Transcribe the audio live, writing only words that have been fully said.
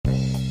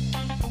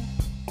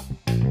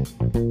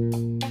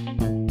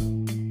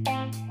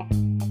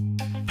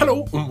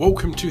Hello and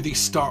welcome to the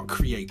Start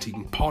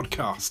Creating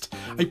podcast,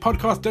 a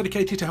podcast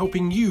dedicated to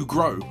helping you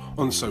grow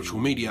on social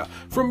media,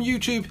 from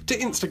YouTube to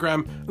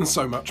Instagram and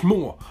so much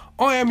more.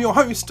 I am your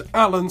host,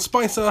 Alan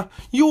Spicer,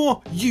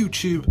 your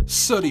YouTube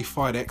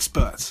certified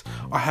expert.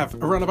 I have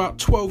around about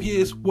 12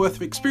 years worth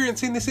of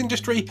experience in this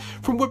industry,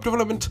 from web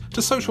development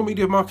to social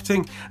media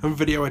marketing and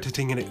video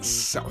editing in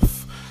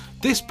itself.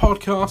 This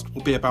podcast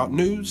will be about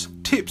news,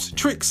 tips,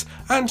 tricks,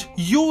 and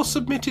your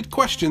submitted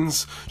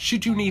questions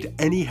should you need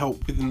any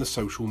help within the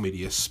social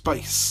media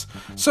space.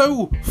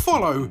 So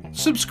follow,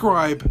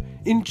 subscribe,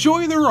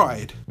 enjoy the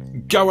ride,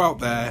 go out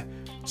there,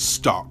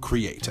 start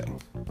creating.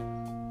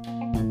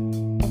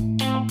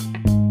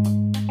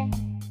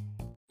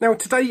 Now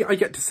today I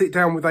get to sit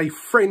down with a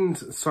friend,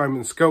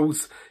 Simon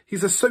Scholes.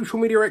 He's a social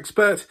media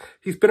expert.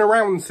 He's been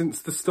around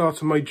since the start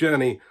of my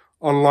journey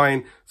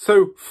online.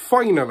 So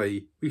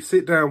finally, we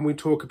sit down, we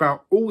talk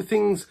about all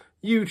things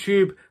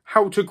YouTube,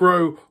 how to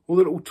grow, all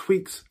the little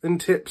tweaks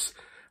and tips,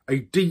 a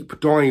deep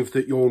dive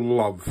that you'll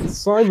love.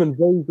 Simon,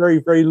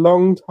 very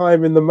long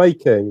time in the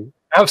making.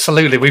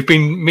 Absolutely. We've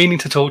been meaning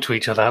to talk to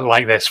each other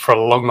like this for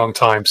a long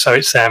time. So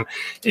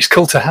it's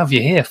cool to have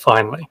you here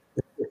finally.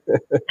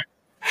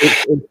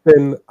 It's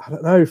been, I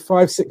don't know,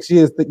 5-6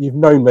 years that you've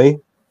known me.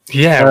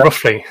 Yeah,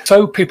 roughly.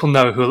 So people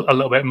know a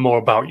little bit more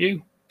about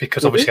you.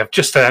 Because obviously I've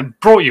just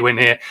brought you in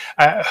here.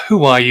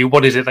 Who are you?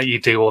 What is it that you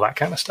do? All that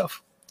kind of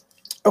stuff.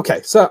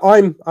 Okay, so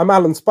I'm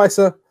Alan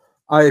Spicer.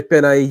 I've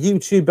been a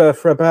YouTuber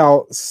for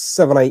about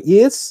 7-8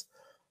 years.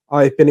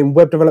 I've been in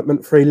web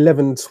development for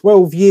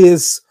 11-12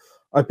 years.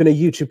 I've been a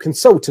YouTube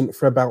consultant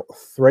for about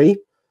 3.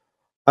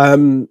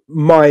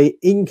 My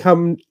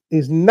income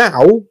is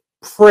now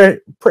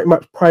pretty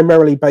much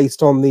primarily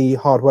based on the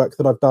hard work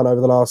that I've done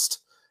over the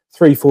last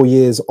 3-4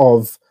 years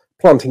of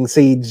planting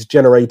seeds,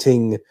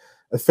 generating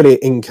affiliate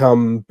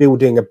income,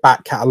 building a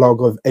back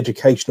catalogue of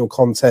educational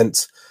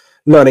content,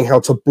 learning how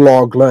to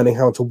blog, learning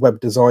how to web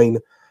design.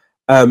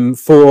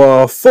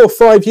 For 4 or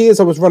 5 years,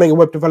 I was running a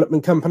web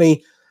development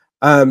company,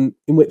 in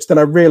which then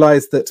I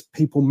realised that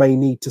people may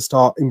need to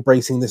start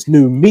embracing this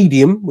new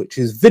medium, which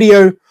is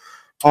video.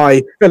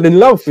 I fell in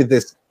love with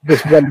this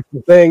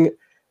wonderful thing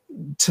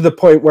to the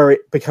point where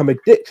it became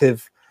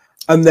addictive.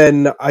 And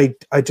then I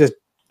just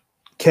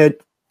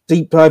kept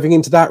deep diving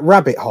into that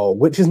rabbit hole,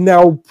 which is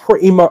now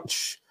pretty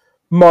much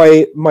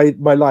my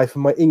life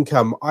and my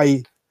income.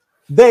 I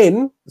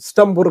then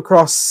stumbled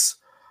across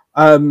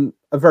a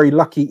very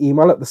lucky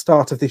email at the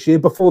start of this year,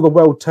 before the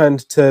world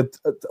turned to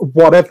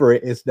whatever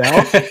it is now.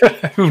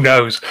 Who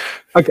knows?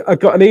 I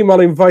got an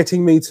email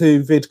inviting me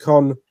to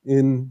VidCon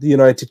in the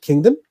United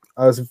Kingdom.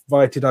 I was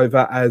invited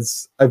over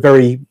as I'll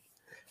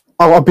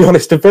be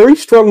honest, a very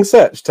strong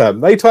search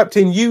term. They typed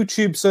in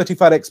YouTube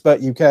Certified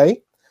Expert UK,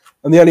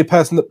 and the only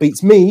person that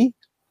beats me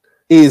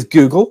is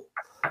Google.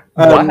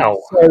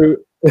 Wow. So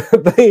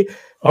they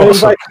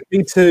invited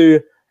me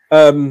to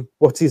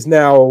what is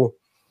now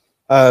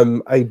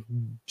a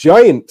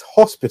giant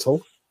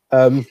hospital,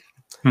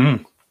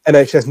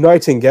 NHS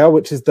Nightingale,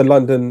 which is the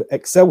London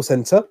Excel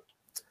Centre.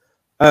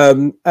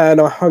 And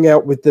I hung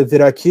out with the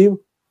vidIQ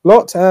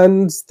lot,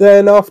 and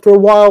then after a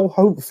while,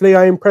 hopefully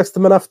I impressed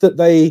them enough that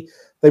they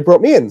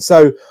brought me in.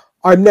 So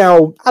I'm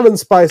now Alan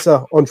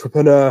Spicer,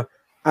 entrepreneur,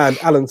 and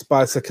Alan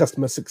Spicer,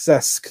 customer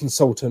success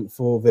consultant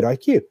for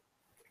vidIQ.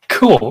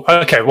 Cool.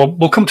 Okay, well,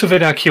 we'll come to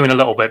vidIQ in a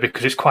little bit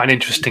because it's quite an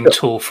interesting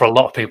tool for a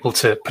lot of people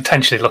to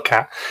potentially look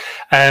at.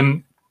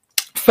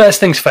 First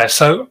things first,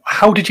 so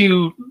how did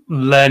you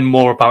learn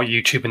more about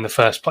YouTube in the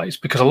first place?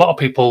 Because a lot of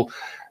people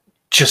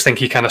just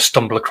think you kind of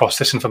stumble across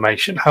this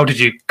information. How did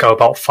you go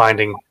about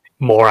finding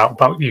more out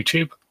about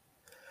YouTube?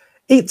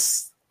 It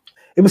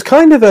was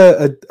kind of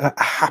a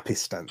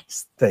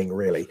happenstance thing,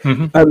 really.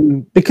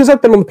 Because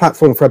I've been on the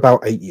platform for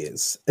about 8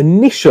 years.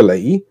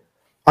 Initially,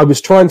 I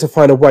was trying to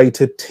find a way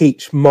to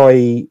teach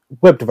my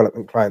web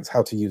development clients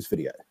how to use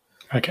video.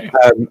 Okay.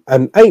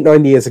 And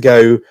 8-9 years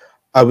ago,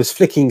 I was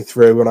flicking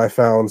through and I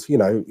found,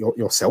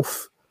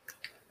 yourself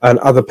and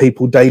other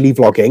people daily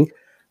vlogging,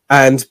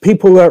 and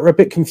people are a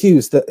bit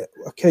confused that,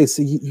 okay,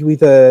 so you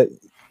either,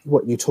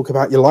 you talk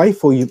about your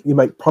life or you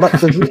make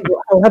product reviews?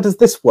 How does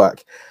this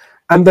work?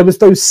 And there was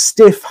those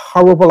stiff,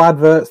 horrible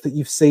adverts that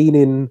you've seen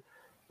in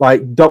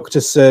like doctor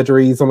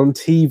surgeries on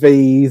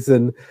TVs,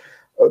 and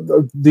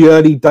the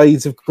early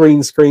days of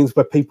green screens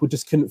where people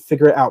just couldn't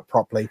figure it out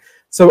properly.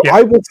 So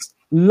I was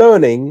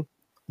learning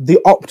the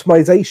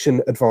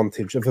optimization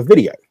advantage of a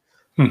video.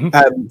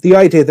 The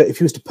idea that if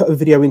you was to put a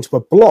video into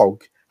a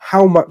blog,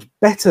 how much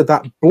better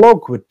that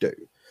blog would do.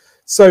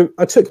 So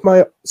I took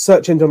my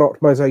search engine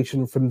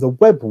optimization from the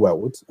web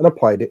world and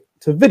applied it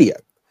to video.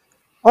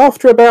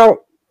 After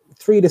about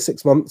 3 to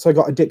 6 months, I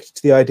got addicted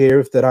to the idea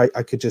of that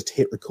I could just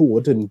hit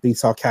record and be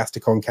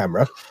sarcastic on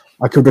camera.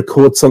 I could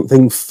record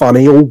something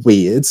funny or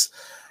weird.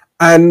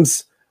 And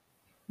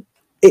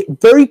it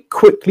very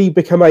quickly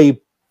became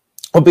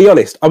I'll be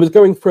honest, I was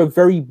going through a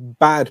very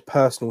bad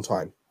personal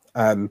time.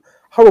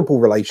 Horrible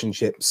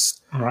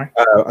relationships. Right.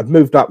 I'd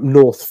moved up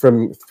north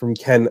from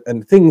Kent,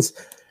 and things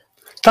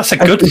That's a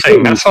good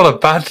thing. That's not a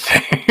bad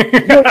thing.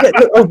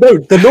 Oh no,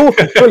 the North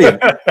is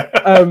brilliant.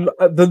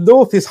 The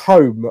North is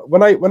home.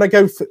 When I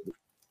go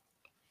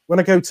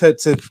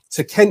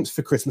to Kent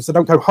for Christmas, I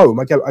don't go home.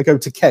 I go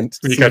to Kent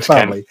to see the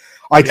family.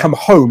 I come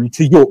home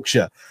to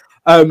Yorkshire.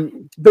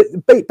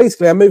 But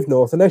basically, I moved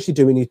north. Unless you're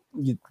doing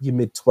your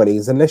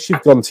mid-20s, unless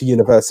you've gone to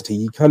university,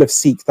 you kind of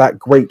seek that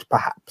great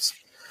perhaps.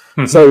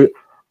 So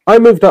I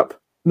moved up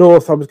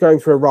north. I was going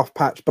through a rough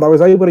patch, but I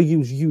was able to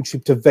use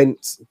YouTube to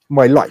vent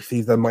my life,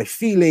 either my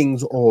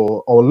feelings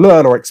or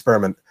learn or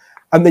experiment.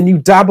 And then you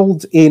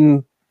dabbled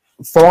in,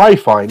 for I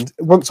find,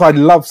 once I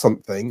love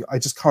something, I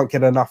just can't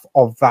get enough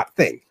of that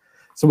thing.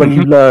 So when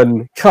you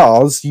learn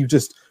cars, you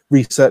just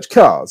research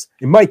cars.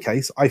 In my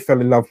case, I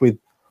fell in love with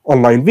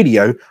online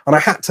video, and I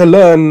had to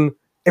learn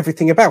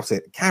everything about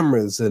it,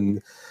 cameras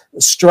and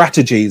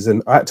strategies,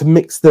 and I had to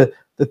mix the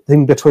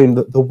thing between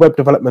the web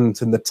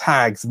development and the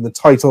tags and the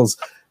titles.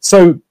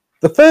 So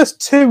the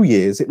first 2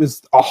 years, it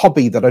was a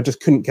hobby that I just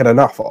couldn't get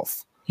enough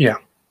of. Yeah.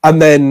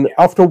 And then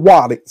after a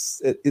while,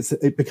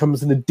 it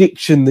becomes an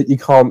addiction that you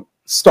can't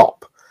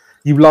stop.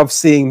 You love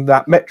seeing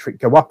that metric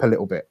go up a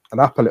little bit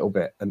and up a little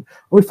bit. And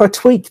if I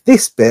tweak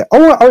this bit,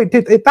 it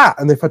did that.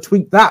 And if I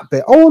tweak that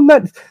bit,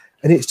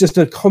 and it's just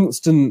a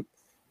constant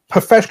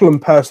professional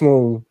and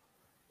personal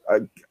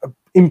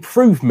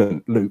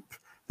improvement loop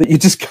that you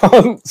just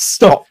can't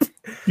stop.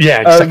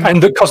 Yeah, and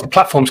because the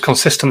platform's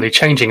consistently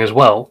changing as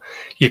well,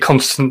 you're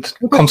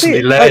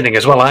constantly learning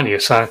as well, aren't you?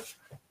 So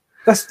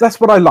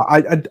that's what I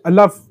like. I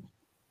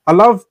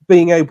love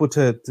being able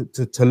to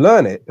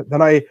learn it, but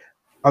then I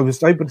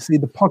was able to see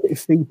the positive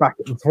feedback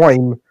at the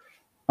time,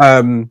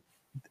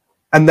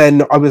 and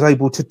then I was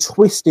able to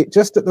twist it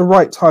just at the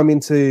right time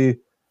into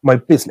my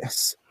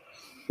business.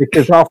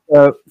 Because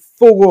after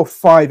 4 or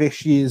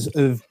 5-ish years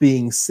of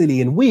being silly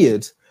and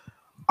weird,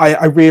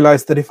 I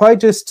realized that if I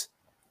just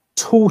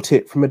taught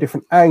it from a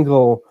different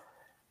angle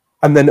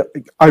and then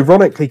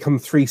ironically come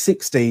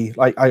 360,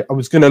 like I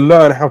was going to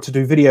learn how to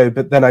do video,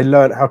 but then I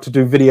learned how to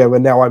do video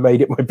and now I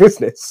made it my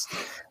business.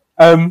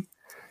 I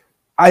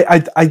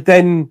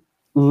then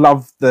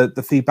love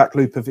the feedback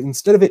loop of,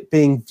 instead of it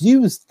being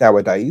views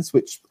nowadays,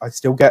 which I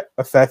still get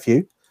a fair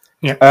few,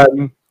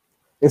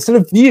 instead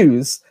of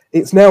views,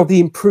 it's now the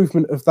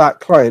improvement of that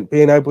client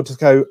being able to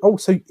go,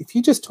 so if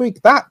you just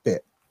tweak that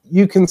bit,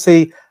 you can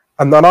see,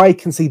 and then I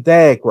can see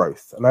their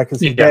growth and I can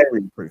see their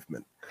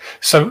improvement.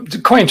 So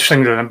quite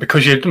interesting then,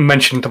 because you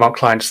mentioned about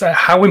clients there,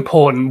 how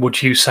important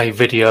would you say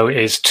video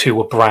is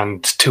to a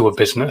brand, to a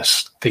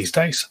business these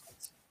days?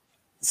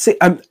 See,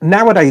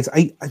 nowadays,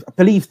 I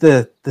believe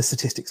the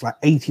statistics,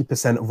 like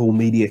 80% of all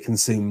media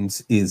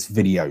consumed is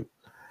video.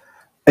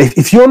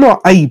 If you're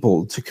not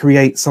able to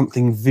create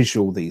something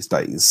visual these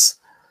days,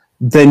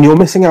 then you're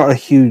missing out on a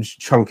huge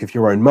chunk of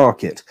your own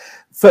market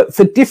for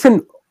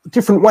different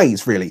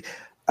ways, really.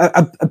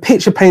 A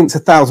picture paints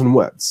 1,000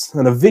 words,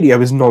 and a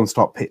video is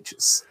non-stop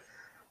pictures.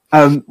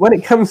 When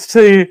it comes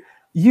to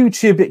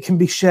YouTube, it can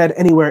be shared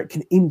anywhere. It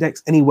can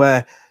index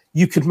anywhere.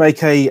 You could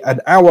make an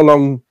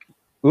hour-long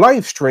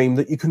live stream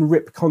that you can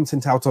rip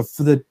content out of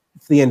for the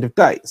end of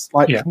days.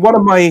 One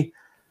of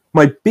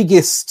my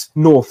biggest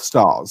North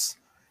Stars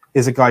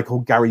is a guy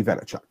called Gary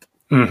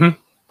Vaynerchuk,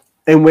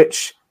 in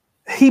which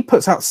he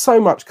puts out so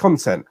much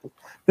content,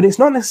 but it's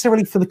not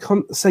necessarily for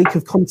the sake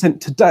of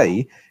content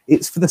today.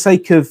 It's for the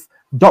sake of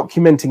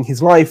documenting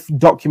his life,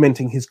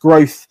 documenting his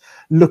growth,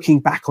 looking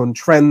back on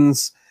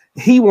trends.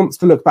 He wants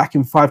to look back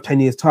in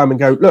 5-10 years time and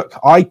go, look,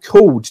 I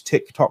called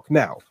TikTok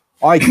now.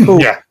 I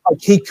called,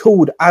 he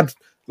called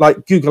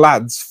Google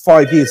Ads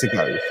 5 years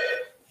ago,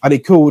 and he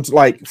called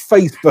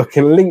Facebook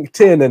and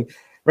LinkedIn, and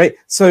right.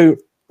 So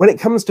when it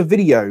comes to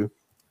video,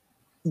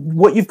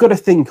 what you've got to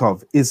think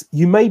of is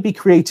you may be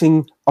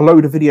creating a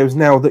load of videos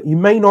now that you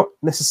may not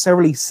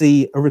necessarily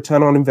see a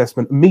return on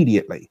investment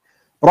immediately.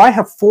 But I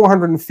have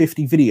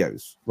 450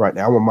 videos right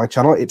now on my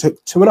channel. It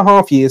took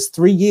 2.5 years,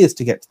 3 years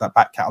to get to that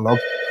back catalogue.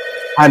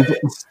 And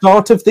at the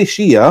start of this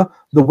year,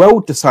 the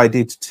world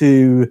decided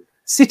to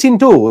sit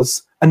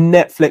indoors and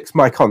Netflix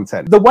my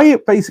content. The way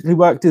it basically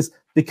worked is,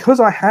 because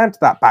I had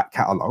that back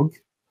catalogue,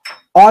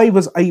 I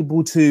was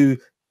able to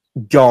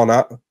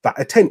garner that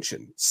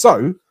attention.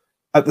 So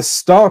at the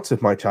start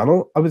of my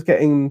channel, I was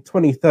getting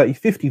 20, 30,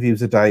 50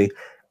 views a day.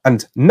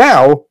 And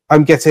now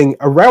I'm getting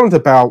around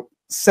about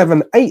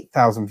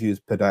 7,000-8,000 views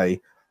per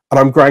day. And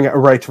I'm growing at a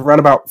rate of around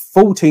about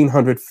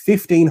 1,400,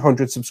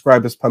 1,500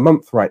 subscribers per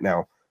month right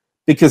now.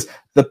 Because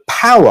the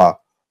power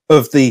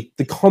of the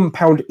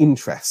compound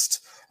interest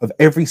of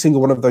every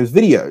single one of those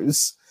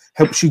videos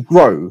helps you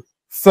grow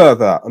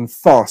further and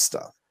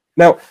faster.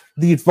 Now,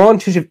 the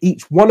advantage of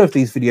each one of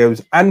these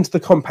videos and the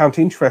compound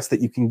interest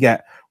that you can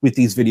get with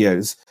these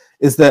videos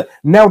is that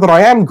now that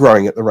I am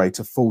growing at the rate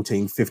of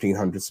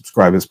 1,500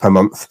 subscribers per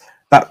month,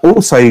 that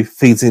also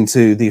feeds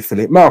into the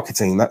affiliate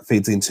marketing. That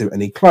feeds into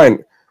any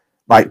client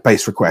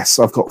base requests.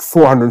 I've got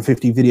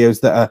 450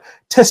 videos that are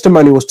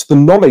testimonials to the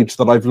knowledge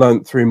that I've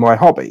learned through my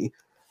hobby.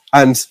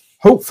 And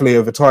hopefully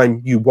over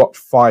time, you watch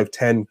 5,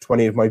 10,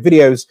 20 of my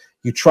videos,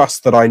 you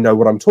trust that I know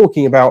what I'm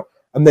talking about,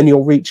 and then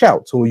you'll reach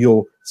out, or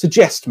you'll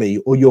suggest me,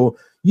 or you'll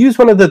use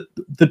one of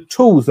the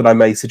tools that I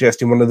may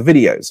suggest in one of the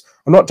videos.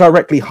 I'm not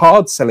directly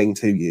hard selling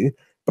to you,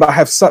 but I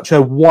have such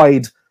a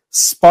wide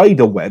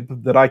spider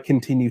web that I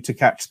continue to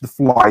catch the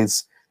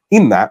flies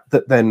in that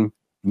then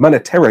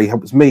monetarily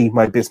helps me,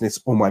 my business,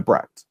 or my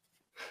brand.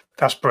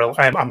 That's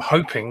brilliant. I'm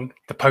hoping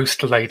the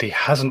poster lady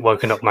hasn't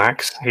woken up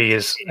Max. He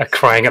is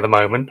crying at the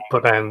moment,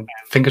 but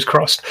fingers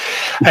crossed.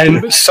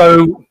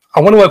 So I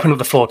want to open up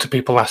the floor to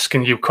people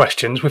asking you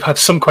questions. We've had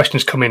some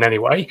questions come in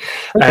anyway.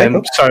 Okay.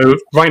 So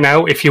right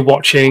now, if you're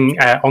watching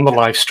on the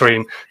live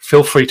stream,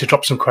 feel free to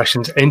drop some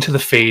questions into the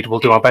feed. We'll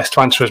do our best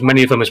to answer as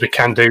many of them as we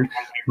can do.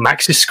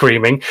 Max is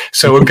screaming,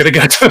 so I'm going to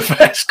go to the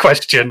first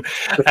question.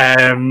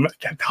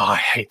 I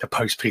hate the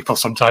post people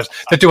sometimes.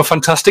 They do a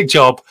fantastic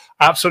job,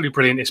 absolutely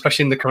brilliant,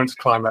 especially in the current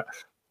climate.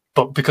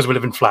 But because we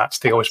live in flats,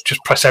 they always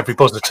just press every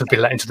buzzer to be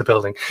let into the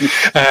building.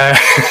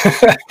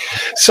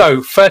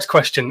 So first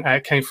question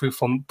came through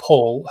from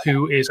Paul,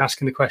 who is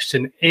asking the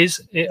question,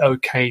 is it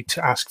okay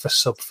to ask for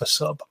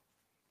sub?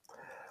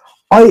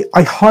 I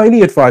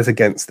highly advise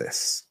against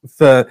this.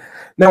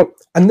 Now,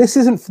 and this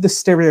isn't for the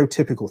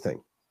stereotypical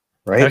thing,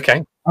 right?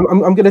 Okay. I'm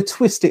going to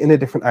twist it in a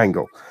different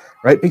angle,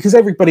 right? Because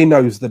everybody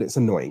knows that it's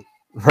annoying,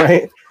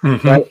 right?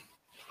 Mm-hmm. Right?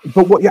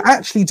 But what you're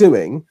actually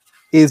doing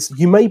is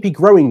you may be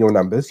growing your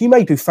numbers. You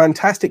may do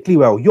fantastically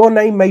well. Your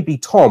name may be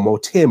Tom or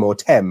Tim or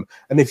Tem.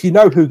 And if you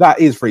know who that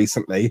is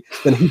recently,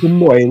 then he's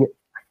annoying,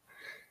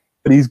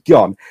 but he's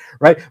gone,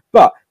 right?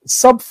 But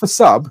sub for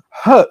sub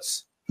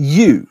hurts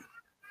you.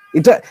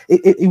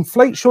 It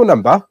inflates your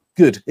number.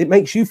 Good. It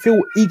makes you feel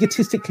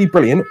egotistically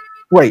brilliant.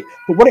 Great.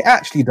 But what it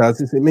actually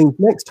does is it means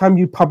next time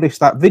you publish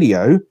that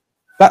video,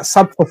 that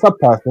sub for sub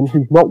person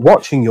who's not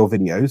watching your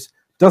videos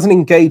doesn't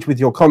engage with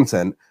your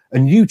content.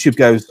 And YouTube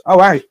goes, oh,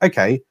 right,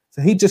 okay.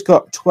 So he just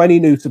got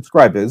 20 new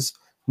subscribers.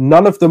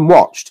 None of them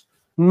watched.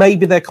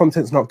 Maybe their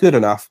content's not good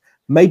enough.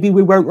 Maybe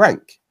we won't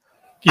rank.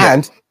 Yeah.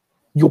 And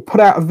you'll put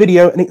out a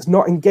video and it's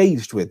not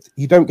engaged with.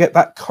 You don't get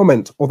that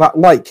comment or that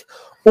like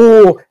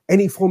or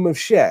any form of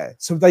share.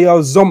 So they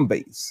are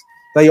zombies.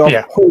 They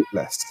are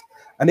pointless.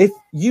 And if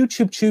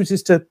YouTube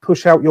chooses to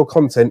push out your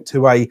content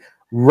to a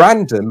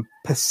random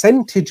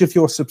percentage of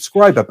your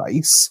subscriber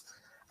base,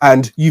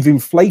 and you've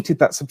inflated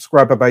that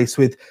subscriber base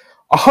with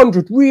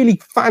 100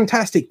 really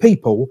fantastic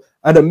people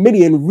and 1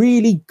 million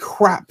really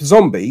crap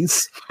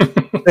zombies,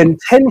 then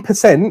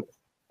 10%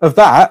 of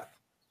that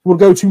will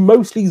go to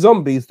mostly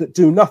zombies that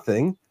do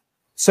nothing.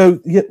 So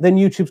then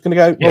YouTube's going to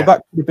go, well,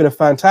 that could have been a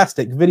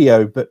fantastic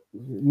video, but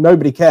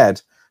nobody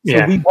cared.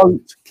 So we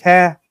won't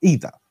care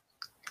either.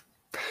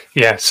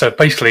 Yeah, so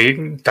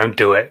basically, don't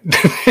do it.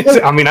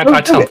 I mean,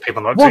 I tell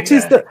people not to. What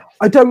is that?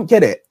 I don't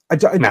get it.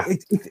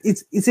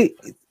 Is it...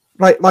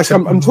 Like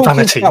I'm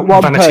talking about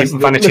one person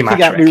looking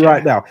at me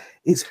right now.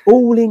 It's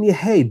all in your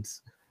head.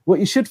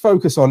 What you should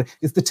focus on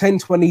is the 10,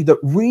 20 that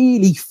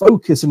really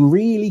focus and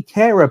really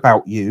care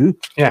about you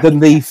than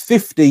the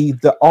 50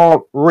 that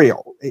aren't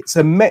real. It's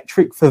a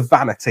metric for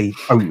vanity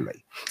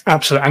only.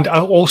 Absolutely. And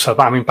also,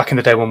 I mean, back in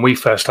the day when we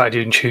first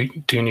started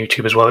doing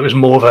YouTube as well, it was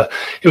more of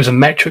a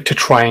metric to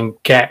try and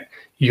get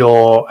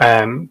your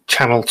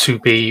channel to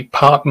be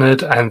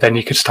partnered, and then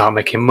you could start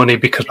making money,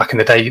 because back in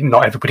the day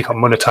not everybody got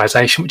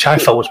monetization, which I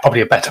felt was probably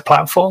a better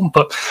platform,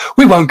 but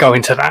we won't go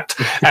into that.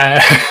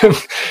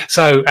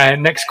 So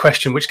next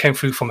question, which came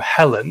through from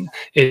Helen,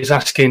 is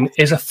asking,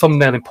 is a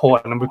thumbnail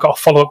important? And we've got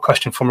a follow-up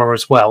question from her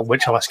as well,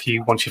 which I'll ask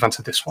you once you've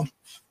answered this one.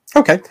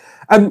 Okay.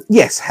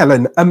 Yes,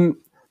 Helen,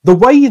 the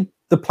way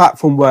the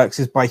platform works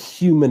is by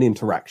human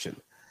interaction.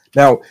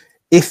 Now,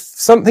 if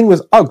something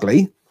was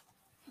ugly,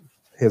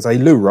 here's a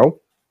loo roll.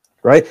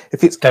 Right?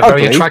 If it's they're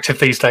ugly, very attractive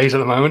these days at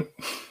the moment.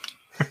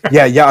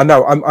 yeah, I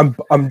know.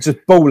 I'm just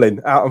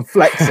bawling out and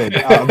flexing.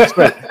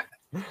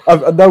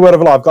 No word of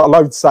a lie. I've got a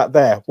load sat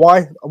there.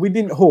 Why? We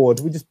didn't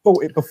hoard. We just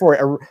bought it before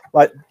it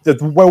like the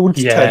world.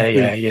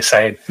 You're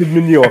saying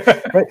manure.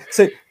 Right?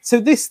 So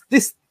this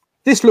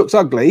looks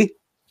ugly.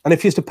 And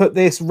if you used to put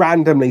this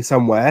randomly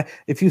somewhere,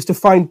 if you used to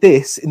find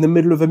this in the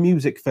middle of a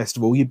music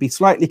festival, you'd be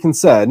slightly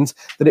concerned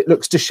that it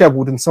looks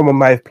disheveled and someone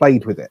may have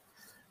played with it.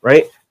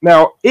 Right?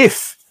 Now,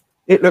 if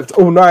it looked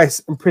all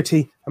nice and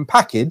pretty and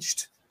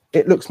packaged,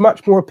 it looks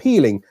much more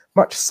appealing,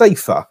 much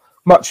safer,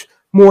 much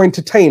more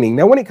entertaining.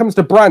 Now, when it comes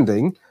to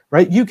branding,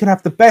 right, you can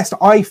have the best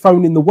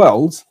iPhone in the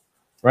world,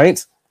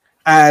 right?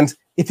 And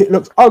if it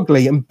looks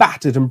ugly and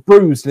battered and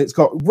bruised and it's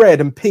got red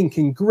and pink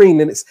and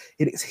green and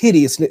it's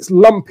hideous and it's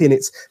lumpy and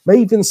it's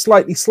maybe even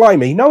slightly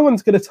slimy, no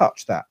one's going to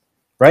touch that,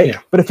 right?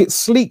 Yeah. But if it's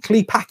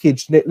sleekly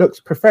packaged and it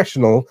looks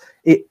professional,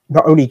 it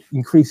not only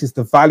increases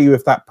the value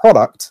of that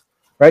product,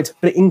 right,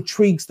 but it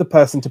intrigues the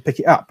person to pick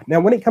it up.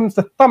 Now, when it comes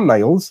to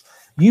thumbnails,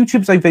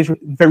 YouTube's a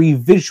very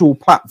visual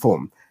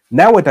platform.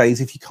 Nowadays,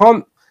 if you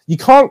can't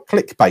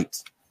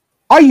clickbait.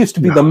 I used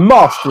to be the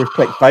master of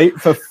clickbait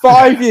for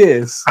 5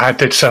 years. I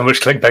did so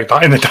much clickbait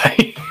back in the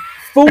day.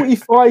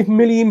 45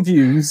 million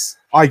views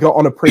I got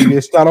on a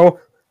previous channel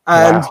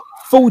and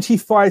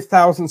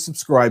 45,000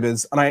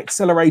 subscribers, and I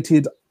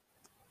accelerated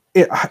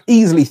it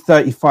easily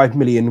 35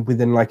 million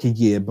within like a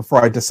year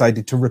before I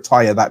decided to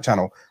retire that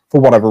channel.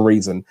 for whatever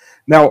reason.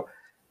 Now,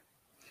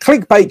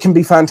 clickbait can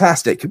be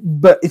fantastic,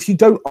 but if you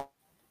don't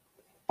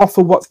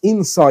offer what's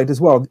inside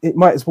as well, it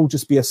might as well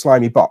just be a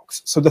slimy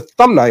box. So the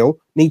thumbnail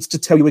needs to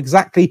tell you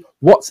exactly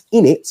what's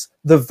in it,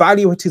 the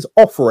value it is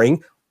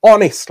offering,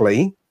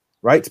 honestly,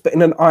 right? But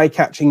in an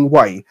eye-catching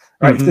way,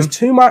 right? If there's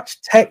too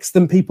much text,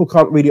 then people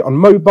can't read it on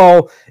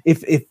mobile.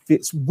 If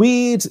it's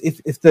weird,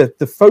 if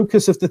the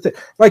focus of the thing,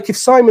 like if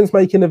Simon's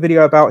making a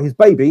video about his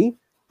baby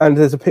and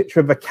there's a picture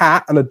of a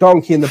cat and a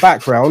donkey in the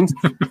background,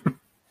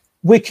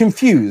 we're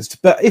confused.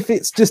 But if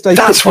it's just a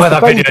that's why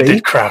that video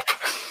did crap.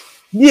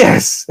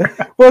 Yes.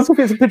 Well, if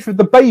it's a picture of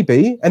the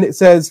baby and it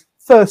says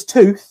first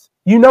tooth,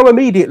 you know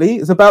immediately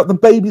it's about the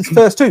baby's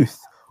first tooth,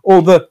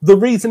 or the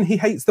reason he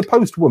hates the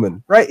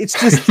postwoman, right? It's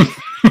just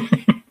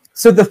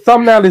so the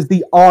thumbnail is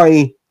the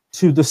eye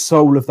to the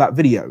soul of that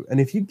video,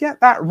 and if you get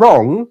that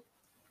wrong,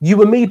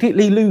 you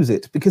immediately lose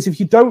it, because if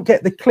you don't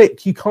get the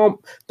click, you can't.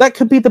 That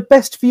could be the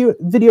best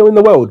video in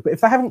the world, but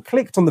if they haven't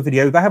clicked on the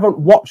video, they haven't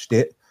watched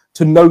it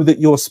to know that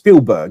you're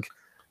Spielberg,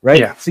 right?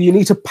 Yeah. So you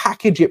need to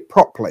package it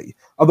properly.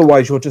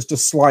 Otherwise, you're just a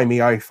slimy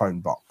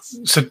iPhone box.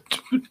 So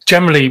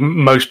generally,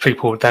 most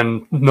people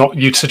then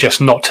you'd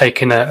suggest not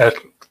taking a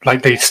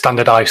like the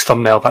standardized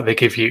thumbnail that they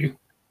give you,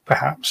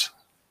 perhaps.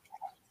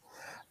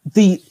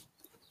 The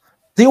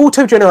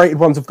auto-generated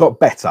ones have got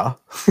better.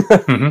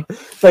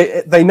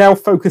 They now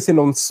focus in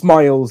on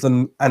smiles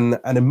and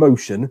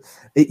emotion.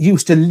 It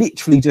used to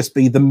literally just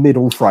be the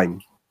middle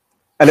frame,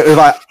 and it was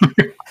like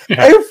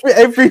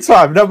every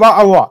time, no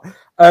matter what.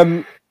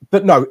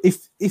 But no,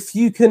 if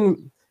you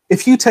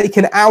take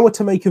an hour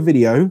to make a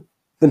video,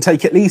 then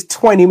take at least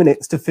 20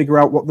 minutes to figure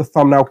out what the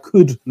thumbnail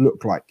could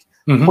look like.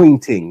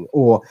 Pointing,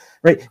 or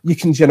right, you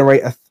can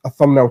generate a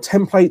thumbnail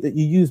template that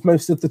you use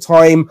most of the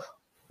time.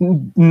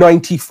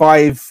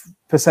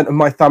 95% of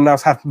my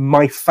thumbnails have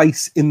my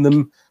face in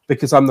them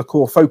because I'm the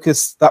core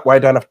focus. That way I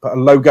don't have to put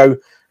a logo,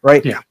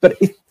 right? Yeah. But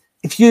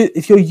if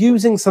you're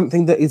using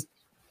something that is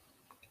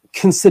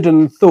considered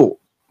and thought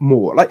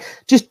more, like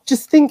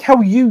just think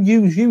how you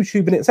use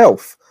YouTube in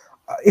itself.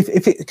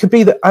 If it could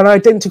be an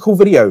identical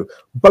video,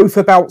 both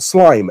about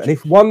slime, and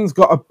if one's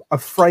got a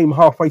frame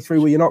halfway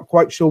through where you're not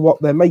quite sure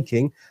what they're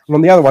making, and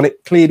on the other one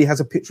it clearly has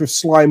a picture of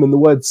slime and the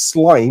word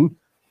slime,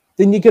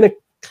 then you're going to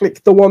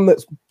click the one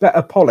that's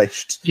better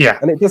polished. Yeah.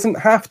 And it doesn't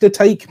have to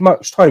take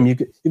much time.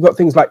 You've got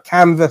things like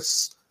Canva,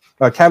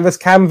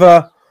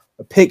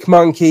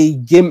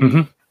 PicMonkey,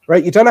 GIMP,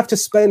 right? You don't have to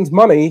spend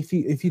money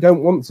if you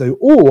don't want to,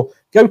 or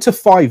go to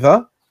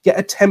Fiverr, get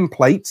a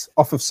template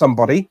off of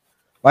somebody,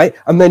 right?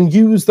 And then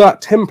use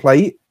that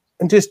template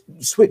and just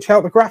switch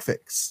out the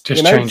graphics.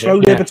 Just change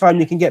slowly over time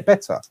you can get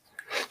better.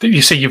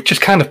 You see, you've just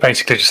kind of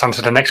basically just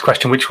answered the next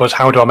question, which was,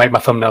 how do I make my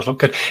thumbnails look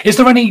good? Are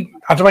there any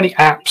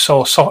apps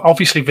or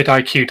obviously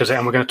vidIQ does it,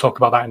 and we're going to talk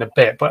about that in a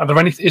bit, but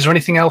is there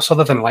anything else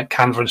other than like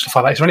Canva and stuff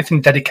like that? Is there anything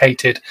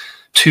dedicated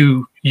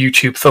to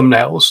YouTube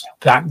thumbnails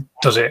that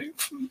does it?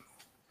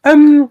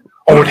 Or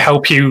would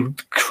help you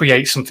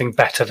create something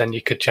better than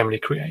you could generally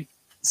create?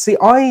 See,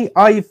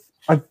 I've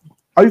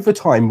over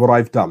time, what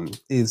I've done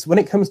is, when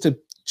it comes to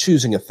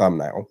choosing a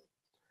thumbnail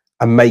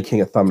and making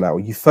a thumbnail,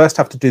 you first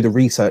have to do the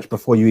research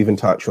before you even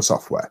touch your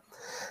software.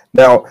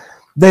 Now,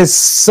 there's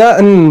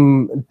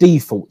certain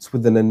defaults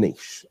within a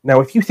niche. Now,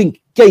 if you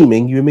think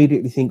gaming, you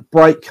immediately think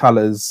bright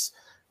colors,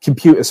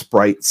 computer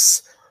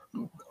sprites,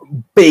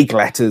 big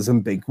letters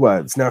and big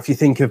words. Now, if you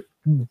think of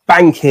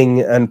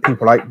banking and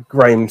people like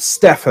Graham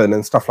Stephan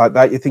and stuff like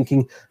that, you're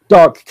thinking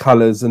dark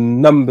colors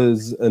and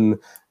numbers and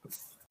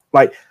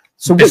like...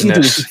 So business,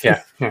 what you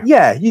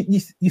do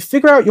is you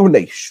figure out your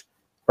niche,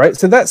 right?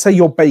 So let's say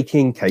you're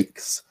baking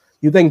cakes.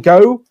 You then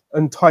go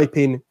and type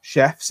in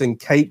chefs and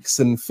cakes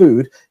and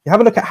food. You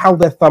have a look at how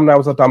their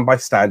thumbnails are done by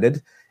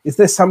standard. Is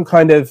there some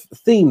kind of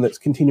theme that's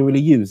continually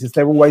used? Is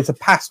there always a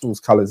pastels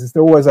colors? Is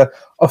there always a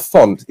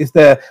font? Is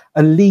there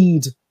a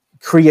lead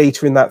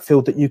creator in that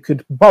field that you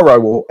could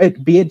borrow or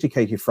be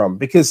educated from?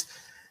 Because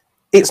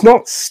it's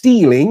not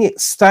stealing,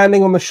 it's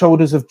standing on the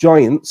shoulders of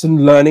giants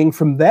and learning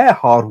from their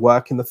hard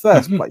work in the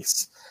first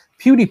place.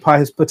 PewDiePie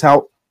has put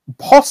out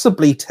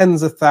possibly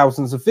tens of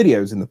thousands of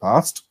videos in the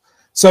past.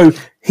 So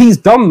he's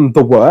done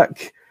the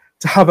work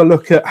to have a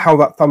look at how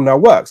that thumbnail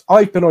works.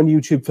 I've been on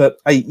YouTube for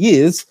 8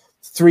 years,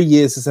 3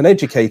 years as an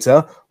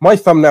educator. My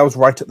thumbnails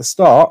right at the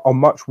start are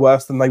much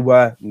worse than they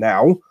were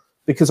now,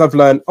 because I've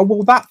learned, oh,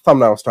 well, that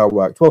thumbnail style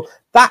worked. Well,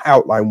 that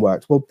outline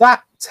worked. Well,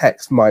 that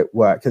text might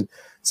work. And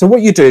so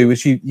what you do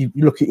is you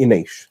look at your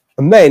niche,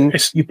 and then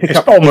you pick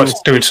up... It's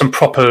almost doing some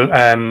proper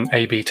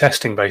A/B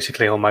testing,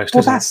 basically, almost.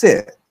 Well, that's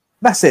it.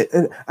 That's it.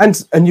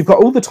 And you've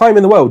got all the time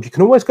in the world. You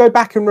can always go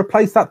back and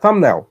replace that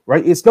thumbnail,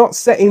 right? It's not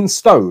set in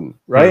stone,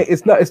 right?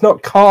 It's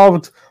not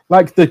carved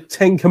like the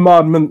 10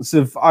 commandments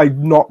of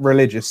I'm not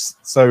religious,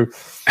 so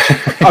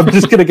I'm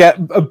just going to get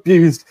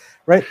abused,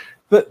 right?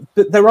 But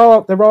there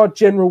are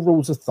general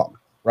rules of thumb,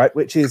 right?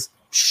 Which is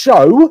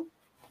show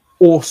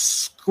or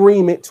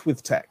scream it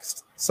with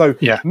text. So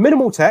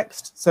minimal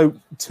text, so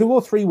 2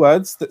 or 3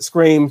 words that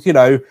screams,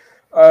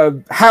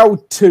 how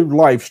to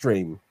live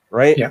stream,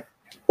 right? Yeah.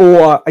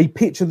 or a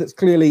picture that's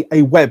clearly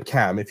a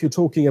webcam. If you're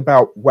talking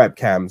about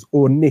webcams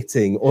or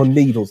knitting or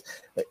needles,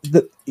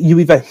 that you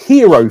either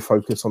hero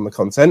focus on the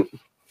content,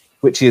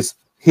 which is,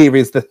 here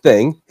is the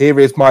thing, here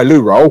is my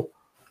loo roll,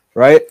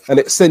 right? And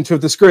it's center of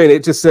the screen,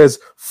 it just says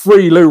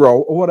free loo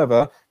roll or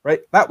whatever,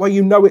 right? That way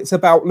you know it's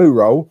about loo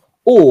roll,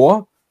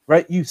 or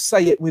right, you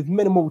say it with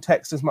minimal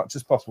text as much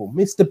as possible.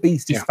 Mr.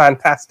 Beast is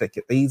fantastic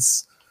at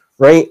these,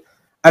 right?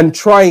 And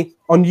try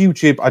on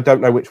YouTube, I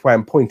don't know which way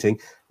I'm pointing,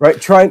 right?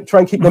 Try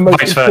and keep the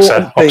most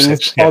important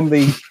things on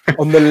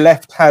the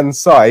left-hand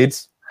side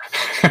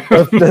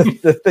of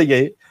the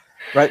thingy,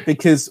 right?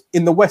 Because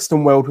in the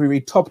Western world, we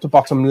read top to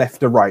bottom, left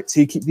to right. So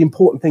you keep the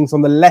important things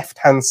on the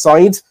left-hand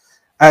side,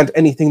 and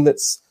anything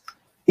that's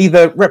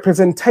either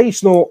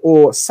representational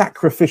or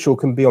sacrificial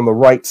can be on the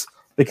right,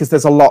 because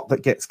there's a lot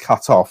that gets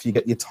cut off. You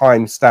get your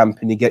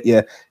timestamp and you get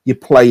your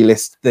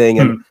playlist thing.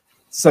 And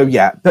so,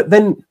 yeah, but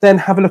then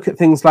have a look at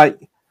things like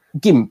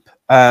GIMP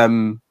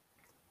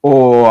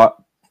or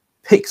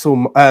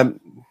Pixel.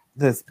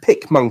 There's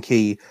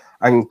PicMonkey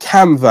and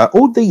Canva.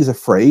 All these are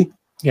free.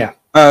 Yeah.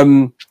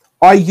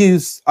 I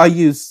use.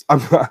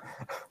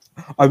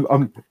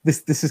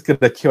 This is going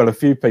to kill a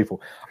few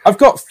people. I've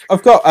got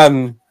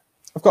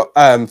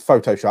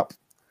Photoshop,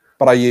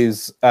 but I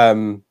use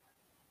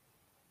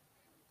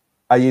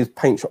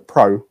PaintShop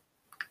Pro.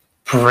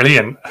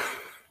 Brilliant.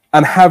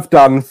 And have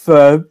done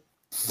for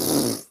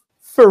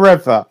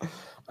forever.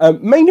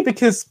 Mainly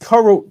because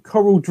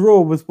Coral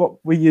Draw was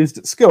what we used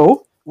at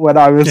school when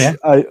I was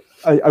a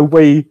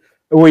wee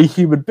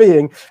human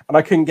being, and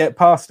I couldn't get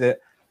past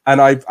it.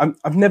 And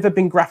I've never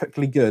been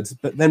graphically good,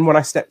 but then when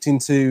I stepped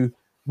into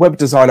web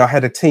design, I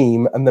had a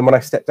team, and then when I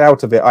stepped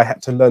out of it, I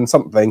had to learn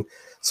something.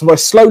 So I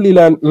slowly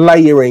learned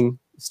layering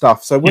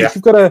stuff. So once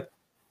you've got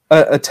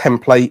a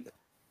template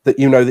that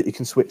you know that you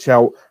can switch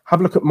out, have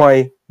a look at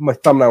my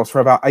thumbnails for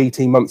about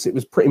 18 months. It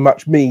was pretty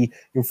much me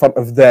in front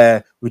of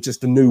there with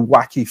just a new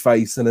wacky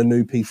face and a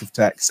new piece of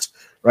text,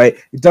 right?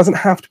 It doesn't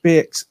have to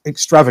be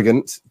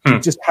extravagant. You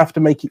just have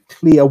to make it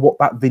clear what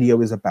that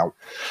video is about.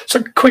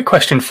 So quick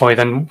question for you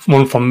then,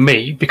 one from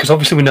me, because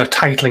obviously we know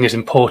titling is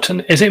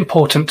important. Is it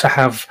important to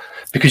have,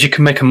 because you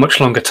can make a much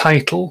longer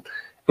title,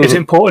 is it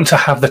important to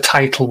have the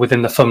title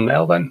within the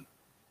thumbnail then?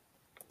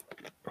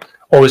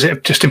 Or is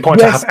it just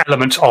important to have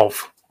elements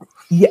of?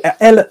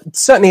 Yeah,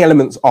 certainly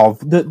elements of.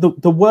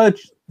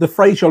 The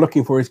phrase you're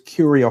looking for is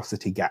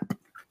curiosity gap.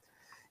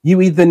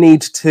 You either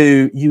need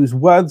to use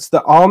words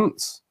that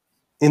aren't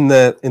in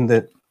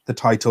the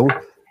title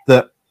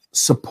that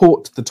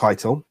support the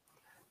title.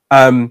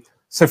 So,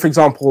 for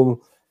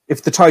example,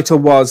 if the title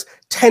was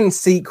 10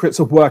 Secrets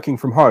of Working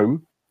from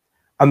Home,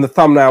 and the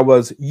thumbnail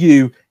was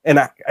you in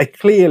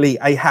clearly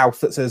a house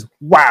that says,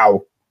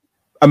 wow,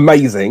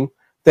 amazing,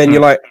 then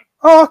you're like,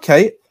 oh,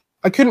 okay,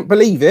 I couldn't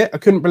believe it. I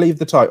couldn't believe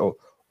the title.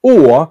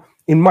 Or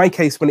in my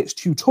case, when it's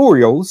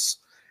tutorials,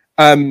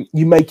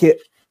 you make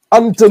it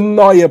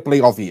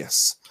undeniably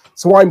obvious.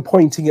 So I'm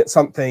pointing at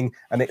something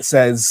and it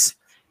says,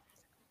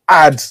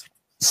 add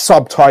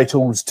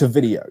subtitles to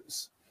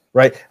videos,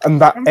 right? And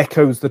that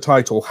echoes the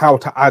title, how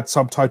to add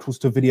subtitles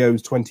to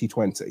videos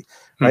 2020,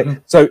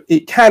 right? So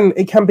it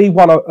can be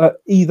one of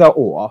either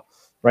or,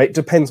 right?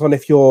 Depends on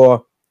if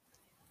you're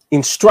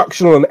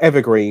instructional and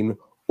evergreen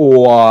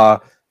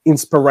or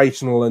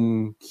inspirational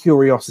and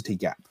curiosity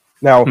gap.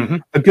 Now,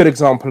 a good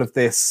example of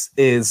this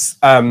is,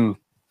 I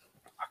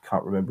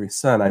can't remember his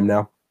surname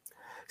now.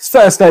 His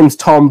first name's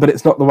Tom, but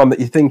it's not the one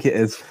that you think it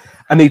is.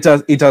 And he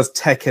does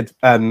tech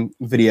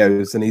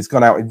videos, and he's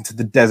gone out into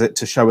the desert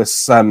to show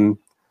us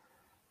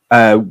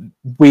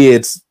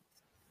weird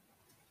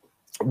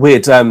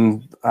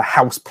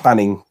house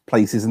planning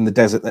places in the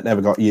desert that never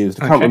got used.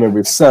 I can't remember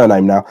his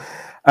surname now.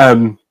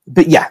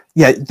 But yeah,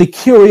 the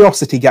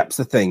curiosity gap's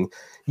the thing.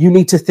 You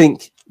need to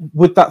think,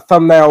 would that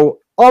thumbnail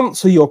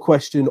answer your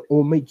question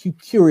or make you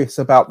curious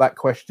about that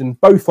question?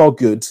 Both are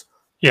good.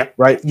 Yeah.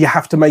 Right? You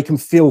have to make them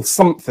feel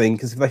something,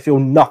 because if they feel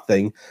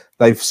nothing,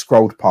 they've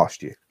scrolled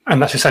past you.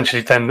 And that's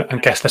essentially then, I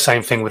guess, the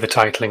same thing with the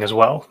titling as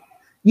well.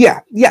 Yeah.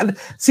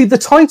 See, the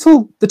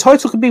title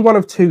could be one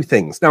of two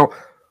things. Now,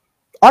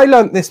 I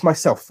learned this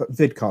myself at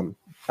VidCon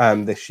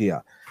this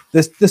year.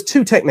 There's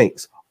two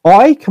techniques.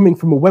 Coming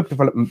from a web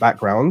development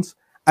background,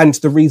 and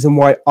the reason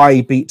why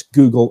I beat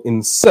Google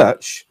in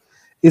search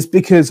is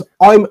because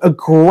I'm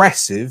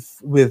aggressive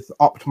with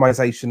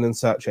optimization and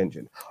search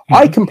engine.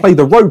 I can play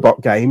the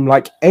robot game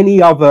like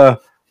any other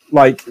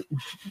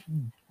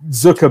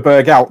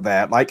Zuckerberg out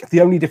there. Like,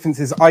 the only difference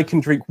is I can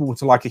drink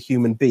water like a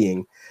human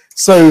being.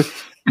 So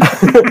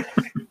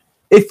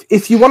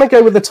if you want to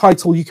go with the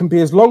title, you can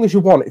be as long as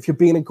you want if you're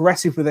being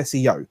aggressive with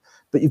SEO.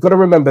 But you've got to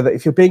remember that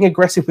if you're being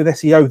aggressive with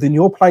SEO, then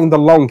you're playing the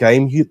long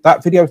game.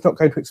 That video is not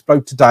going to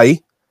explode today.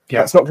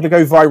 It's not going to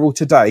go viral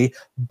today,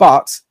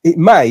 but it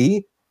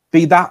may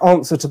be that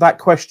answer to that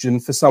question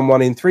for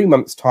someone in 3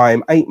 months'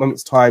 time, 8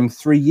 months' time,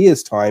 3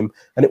 years' time,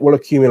 and it will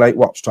accumulate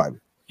watch time.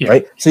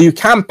 Right? So you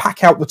can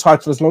pack out the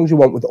title as long as you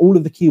want with all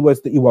of the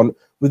keywords that you want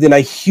within a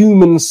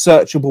human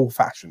searchable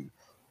fashion.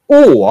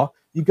 Or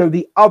you go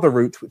the other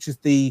route, which is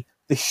the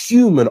the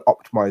human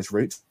optimized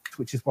route,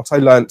 which is what I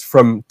learned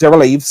from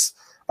Daryl Eves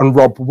and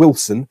Rob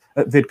Wilson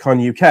at VidCon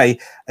UK,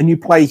 and you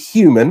play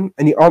human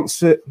and you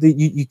answer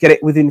you get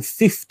it within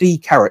 50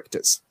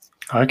 characters.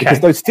 Okay.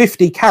 Because those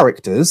 50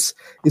 characters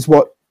is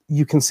what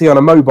you can see on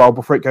a mobile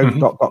before it goes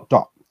dot, dot,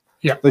 dot.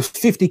 Yeah. Those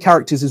 50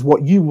 characters is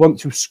what you want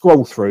to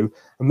scroll through,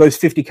 and those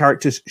 50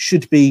 characters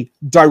should be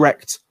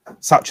direct,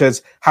 such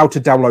as how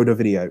to download a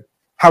video,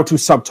 how to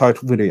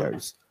subtitle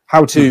videos,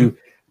 how to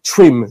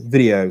trim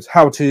videos,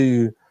 how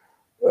to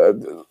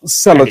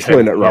sell a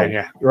toilet roll,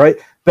 right?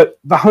 But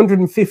the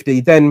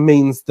 150 then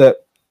means that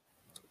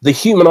the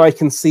human eye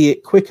can see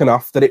it quick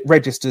enough that it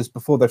registers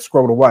before they've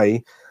scrolled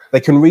away. They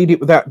can read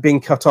it without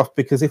being cut off,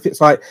 because if it's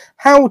like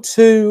how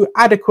to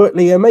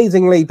adequately,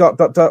 amazingly, dot,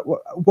 dot, dot,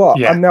 what?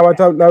 Yeah. And now I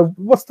don't know.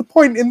 What's the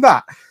point in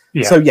that?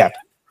 Yeah. So, yeah,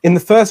 in the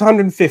first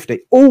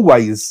 150,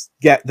 always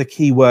get the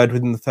keyword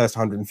within the first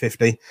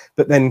 150,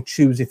 but then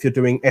choose if you're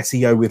doing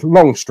SEO with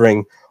long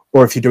string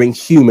or if you're doing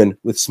human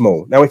with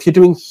small. Now, if you're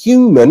doing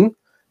human,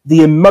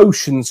 the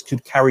emotions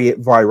could carry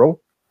it viral.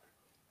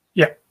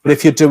 Yeah. But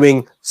if you're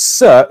doing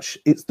search,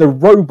 it's the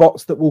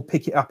robots that will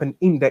pick it up and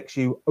index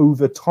you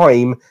over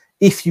time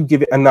if you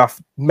give it enough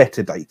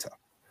metadata.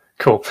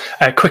 Cool.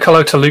 Quick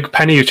hello to Luke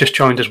Penny, who's just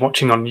joined us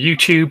watching on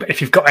YouTube.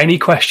 If you've got any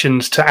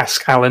questions to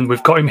ask Alan,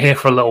 we've got him here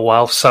for a little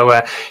while,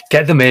 so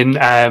get them in,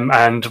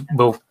 and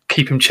we'll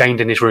keep him chained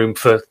in his room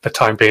for the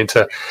time being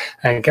to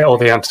get all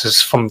the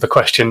answers from the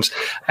questions.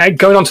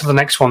 Going on to the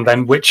next one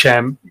then, which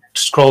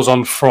scrolls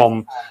on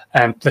from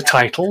the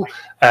title.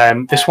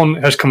 This one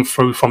has come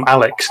through from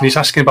Alex, and he's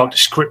asking about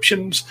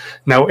descriptions.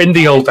 Now, in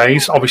the old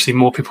days, obviously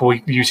more people were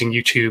using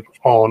YouTube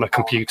on a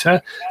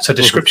computer, so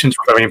descriptions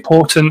were very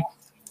important.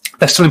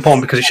 They're still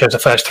important because it shows the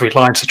first 3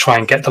 lines to try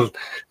and get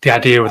the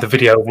idea of the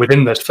video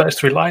within those first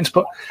 3 lines.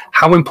 But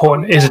how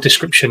important is a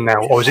description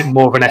now, or is it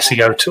more of an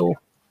SEO tool?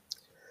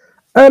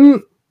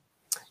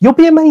 You'll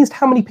be amazed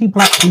how many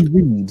people actually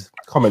read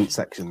comment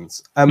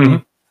sections.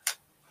 And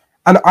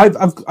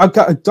I've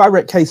got a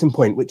direct case in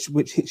point,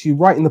 which hits you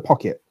right in the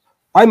pocket.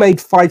 I made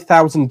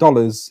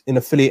 $5,000 in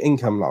affiliate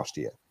income last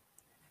year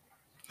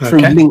through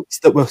links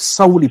that were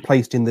solely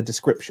placed in the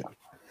description.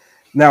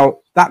 Now,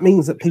 that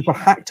means that people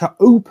had to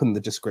open the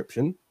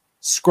description,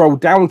 scroll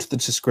down to the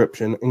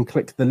description, and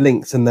click the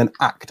links and then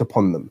act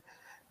upon them.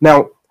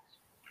 Now,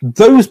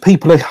 those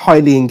people are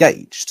highly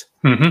engaged.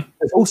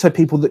 There's also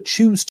people that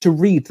choose to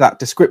read that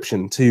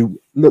description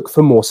to look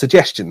for more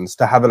suggestions,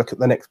 to have a look at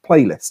the next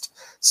playlist.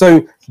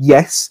 So,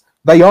 yes,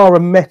 they are a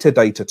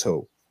metadata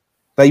tool.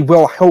 They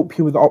will help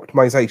you with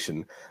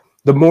optimization.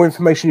 The more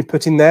information you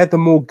put in there, the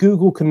more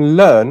Google can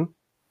learn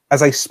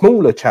as a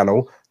smaller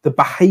channel the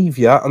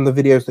behavior and the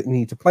videos that you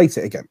need to place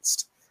it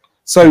against.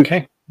 So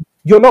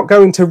you're not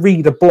going to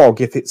read a blog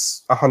if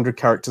it's 100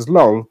 characters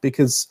long,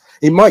 because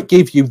it might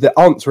give you the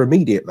answer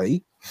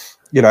immediately.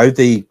 You know,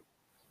 the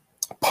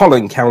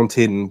pollen count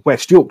in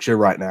West Yorkshire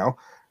right now,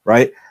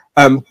 right?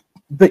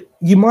 But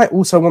you might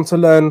also want to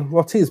learn,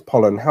 what is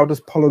pollen? How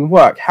does pollen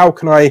work? How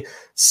can I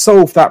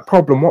solve that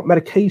problem? What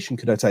medication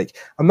could I take?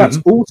 And that's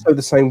also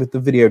the same with the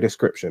video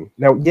description.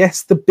 Now,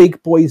 yes, the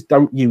big boys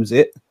don't use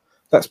it.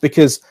 That's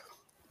because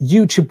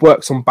YouTube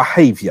works on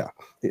behavior.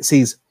 It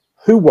sees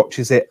who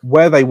watches it,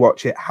 where they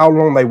watch it, how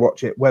long they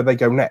watch it, where they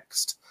go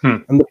next.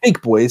 And the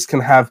big boys can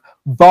have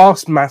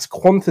vast mass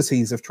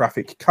quantities of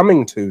traffic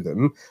coming to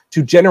them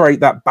to generate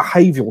that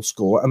behavioral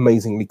score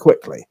amazingly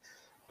quickly.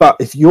 But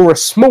if you're a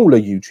smaller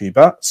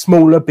YouTuber,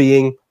 smaller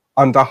being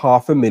under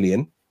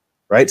 500,000,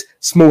 right?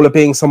 Smaller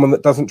being someone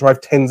that doesn't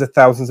drive tens of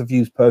thousands of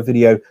views per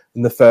video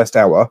in the first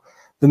hour,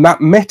 then that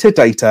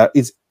metadata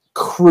is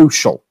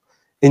crucial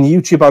in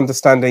YouTube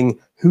understanding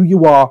who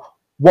you are,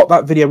 what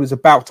that video is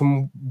about,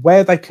 and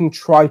where they can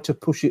try to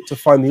push it to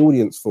find the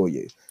audience for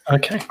you.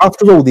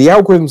 After all, the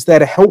algorithm's there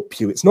to help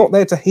you. It's not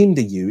there to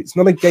hinder you. It's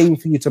not a game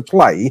for you to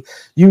play.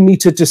 You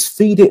need to just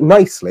feed it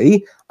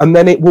nicely, and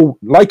then it will,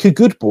 like a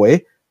good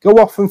boy, go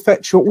off and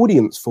fetch your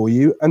audience for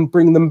you and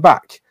bring them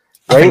back.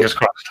 Right? Fingers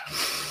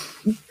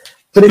crossed.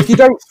 But if you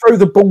don't throw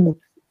the ball,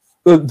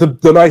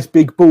 the nice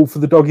big ball for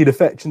the doggy to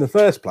fetch in the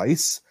first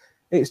place,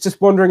 it's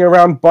just wandering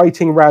around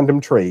biting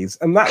random trees,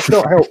 and that's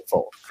not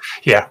helpful.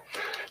 Yeah.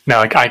 No,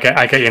 I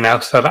get you now.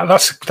 So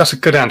that's a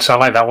good answer. I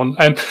like that one.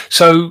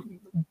 So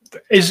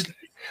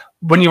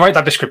when you write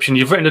that description,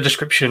 you've written a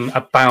description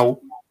about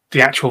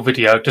the actual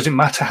video. Does it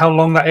matter how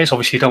long that is?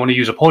 Obviously, you don't want to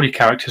use up all your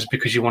characters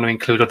because you want to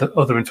include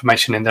other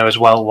information in there as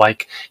well,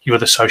 like your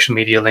other social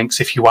media links.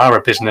 If you are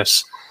a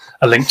business,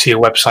 a link to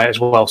your website as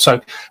well.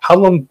 So how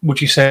long would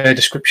you say a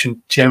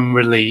description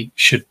generally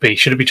should be?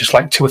 Should it be just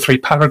like 2 or 3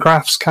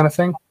 paragraphs kind of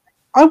thing?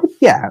 I would,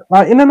 yeah.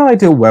 In an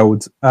ideal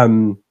world,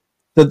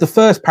 the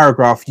first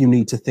paragraph, you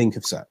need to think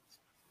of search.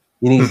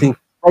 You need to think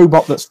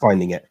robot that's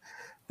finding it.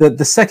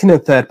 The second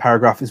and third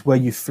paragraph is where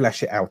you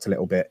flesh it out a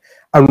little bit.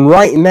 And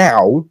right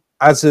now,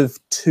 as of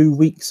 2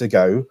 weeks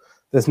ago,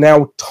 there's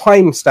now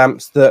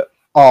timestamps that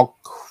are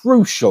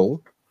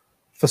crucial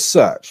for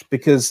search,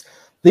 because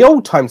the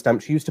old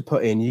timestamps you used to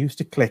put in, you used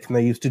to click and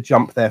they used to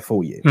jump there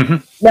for you.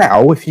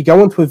 Now, if you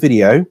go onto a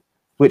video,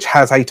 which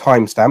has a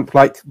timestamp,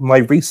 like my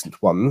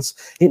recent ones,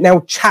 it now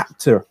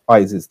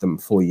chapterizes them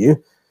for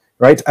you,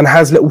 right? And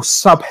has little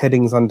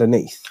subheadings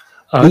underneath.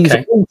 Okay. These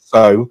are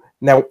also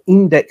now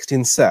indexed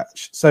in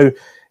search. So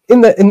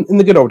in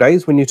the good old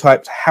days, when you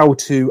typed how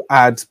to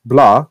add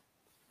blah,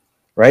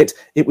 right,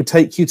 it would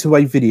take you to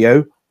a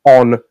video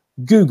on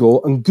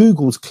Google, and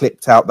Google's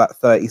clipped out that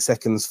 30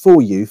 seconds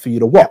for you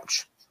to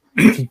watch.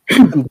 If you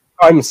give them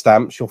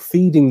timestamps, you're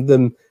feeding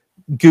them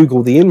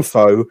Google the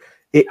info,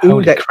 it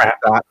indexes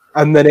that,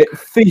 and then it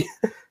feeds.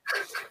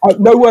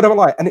 No word of a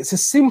lie. And it's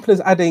as simple as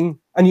adding,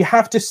 and you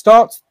have to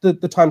start the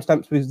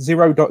timestamps with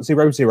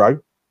 0.00, right?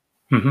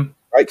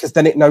 Because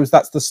then it knows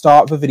that's the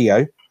start of a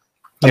video.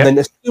 And then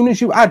as soon as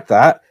you add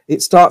that,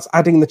 it starts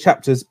adding the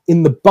chapters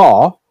in the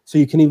bar. So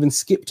you can even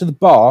skip to the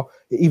bar.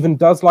 It even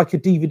does like a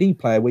DVD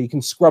player where you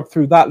can scrub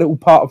through that little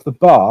part of the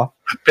bar.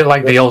 A bit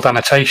like the old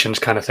annotations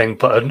kind of thing,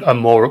 but a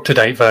more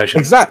up-to-date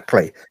version.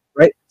 Exactly.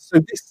 Right.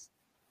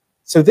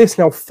 So this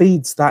now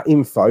feeds that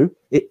info.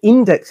 It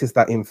indexes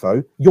that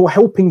info. You're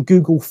helping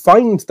Google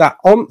find that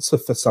answer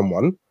for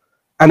someone,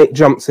 and it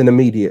jumps in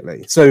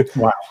immediately. So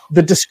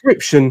the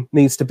description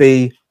needs to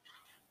be,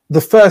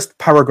 the first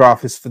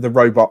paragraph is for the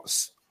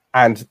robots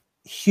and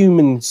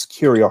humans'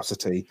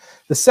 curiosity.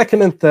 The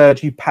second and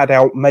third, you pad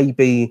out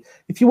maybe,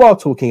 if you are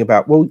talking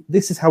about, well,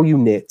 this is how you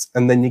knit,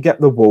 and then you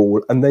get the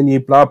wool, and then you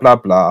blah, blah,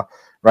 blah,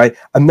 right?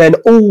 And then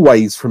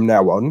always from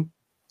now on,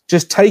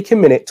 just take a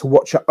minute to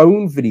watch your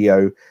own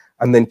video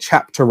and then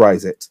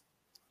chapterize it.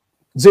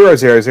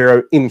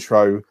 000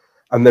 intro.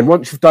 And then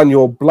once you've done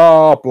your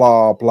blah,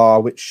 blah, blah,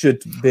 which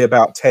should be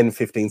about 10,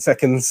 15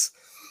 seconds,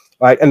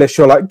 like, unless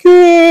you're like,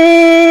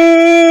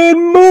 good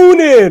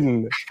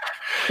morning.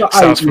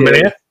 Sounds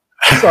familiar.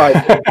 Like,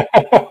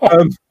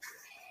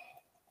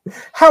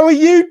 how are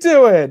you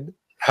doing?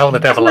 How the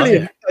devil are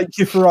you? Thank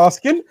you for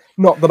asking.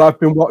 Not that I've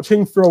been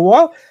watching for a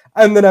while.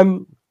 And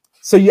then,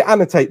 so you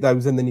annotate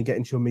those, and then you get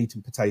into your meat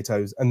and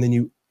potatoes, and then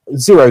you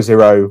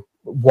 00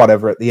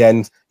 whatever at the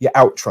end, your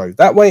outro.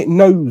 That way it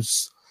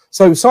knows.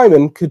 So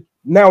Simon could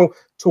now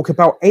talk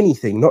about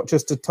anything, not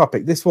just a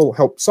topic. This will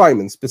help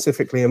Simon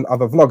specifically and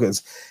other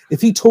vloggers.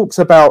 If he talks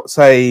about,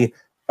 say,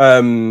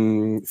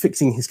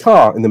 fixing his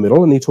car in the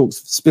middle, and he talks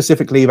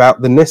specifically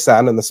about the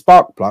Nissan and the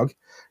spark plug,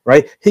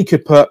 right? He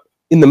could put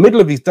in the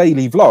middle of his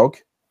daily vlog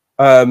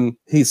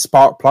his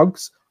spark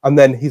plugs, and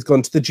then he's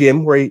gone to the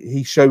gym where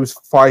he shows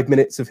 5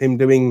 minutes of him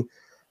doing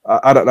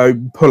I don't know,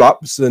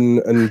 pull-ups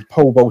and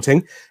pole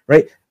vaulting,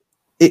 right?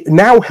 It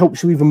now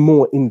helps you even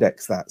more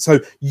index that. So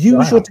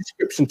use your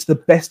description to the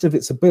best of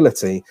its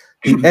ability.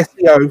 The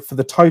SEO for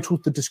the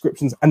titles, the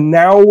descriptions, and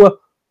now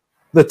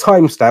the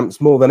timestamps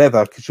more than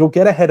ever, because you'll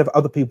get ahead of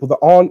other people that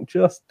aren't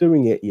just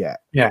doing it yet.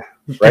 Yeah,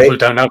 right? People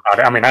don't know about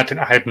it. I mean,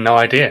 I had no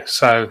idea.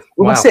 So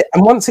that's it.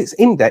 And once it's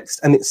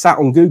indexed and it's sat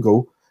on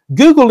Google,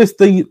 Google is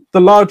the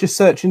largest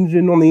search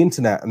engine on the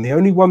internet, and the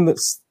only one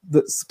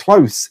that's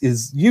close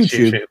is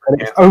YouTube,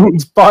 and it's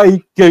owned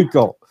by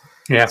Google.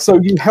 Yeah. So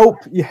you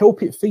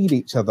help it feed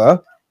each other,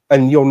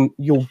 and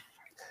you'll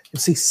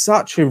see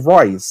such a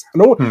rise.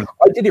 And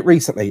I did it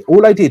recently.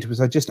 All I did was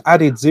I just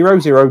added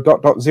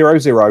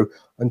 00.00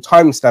 and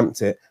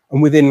timestamped it,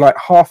 and within like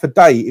half a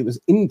day it was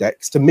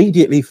indexed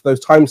immediately for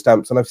those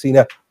timestamps, and I've seen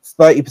a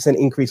 30%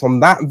 increase on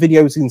that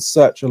videos in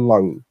search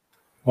alone.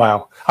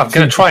 Wow. I'm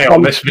going to try it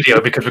on this video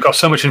because we've got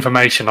so much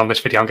information on this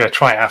video. I'm going to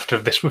try it after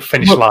this we've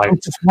finished live.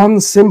 Just one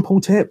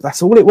simple tip.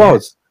 That's all it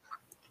was.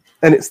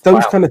 And it's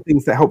those kind of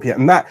things that help you.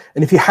 And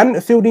if you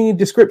hadn't filled in your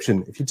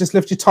description, if you just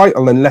left your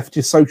title and left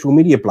your social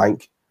media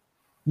blank,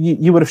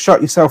 you would have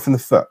shot yourself in the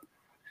foot.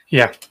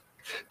 Yeah,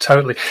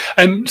 totally.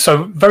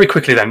 So very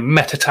quickly then,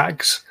 meta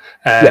tags.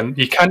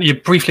 You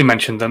briefly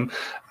mentioned them.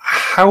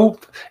 How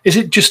is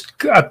it just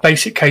a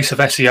basic case of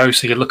SEO?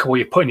 So you look at what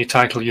you put in your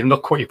title, you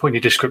look what you put in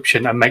your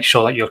description, and make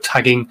sure that you're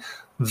tagging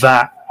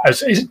that.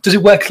 Does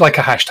it work like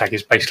a hashtag?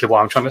 Is basically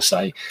what I'm trying to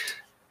say.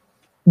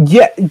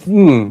 Yeah,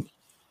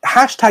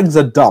 hashtags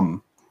are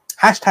dumb.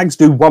 Hashtags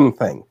do one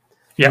thing.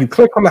 You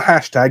click on the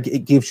hashtag,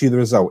 it gives you the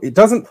result. It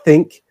doesn't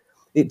think,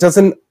 it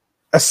doesn't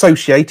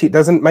associate, it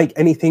doesn't make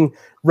anything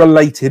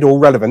related or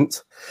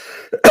relevant.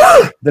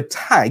 The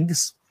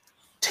tags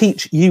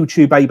teach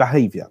YouTube a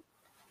behavior.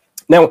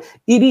 Now,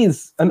 it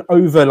is an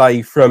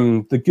overlay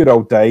from the good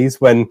old days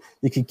when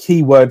you could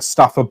keyword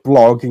stuff a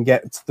blog and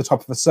get to the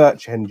top of a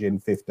search engine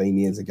 15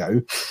 years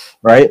ago,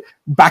 right?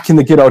 Back in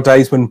the good old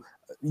days when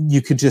you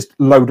could just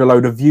load a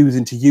load of views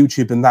into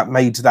YouTube and that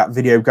made that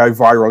video go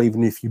viral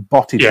even if you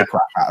botted the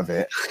crap out of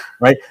it,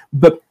 right?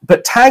 But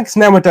tags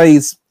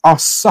nowadays are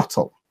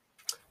subtle.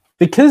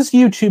 Because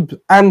YouTube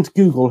and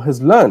Google has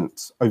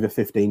learnt over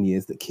 15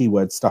 years that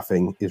keyword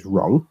stuffing is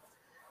wrong,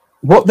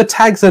 what the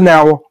tags are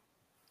now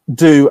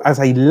do as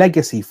a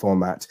legacy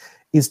format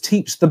is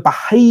teach the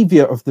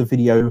behavior of the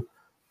video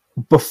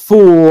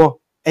before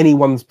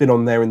anyone's been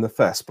on there in the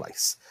first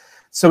place.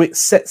 So it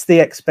sets the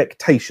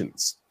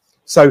expectations.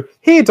 So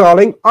here,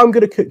 darling, I'm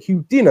going to cook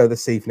you dinner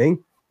this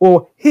evening.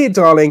 Or here,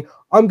 darling,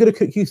 I'm going to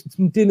cook you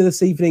some dinner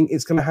this evening.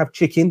 It's going to have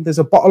chicken. There's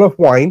a bottle of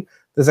wine.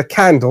 There's a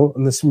candle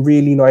and there's some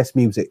really nice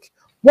music.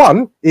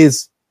 One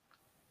is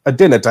a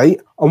dinner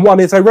date, and one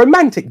is a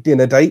romantic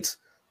dinner date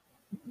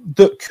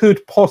that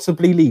could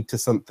possibly lead to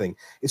something.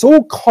 It's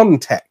all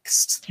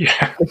context.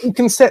 Yeah. If you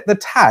can set the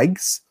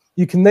tags,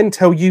 you can then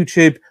tell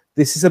YouTube,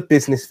 this is a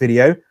business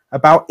video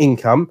about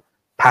income,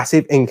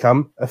 passive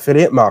income,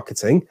 affiliate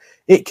marketing.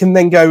 It can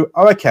then go,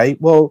 oh, okay,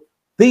 well,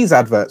 these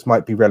adverts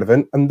might be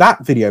relevant and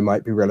that video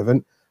might be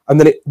relevant. And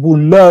then it will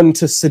learn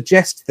to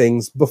suggest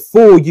things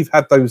before you've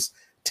had those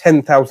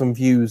 10,000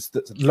 views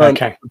that learn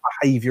the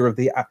behavior of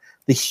the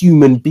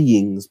human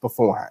beings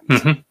beforehand.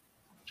 Mm-hmm.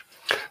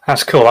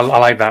 That's cool. I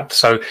like that.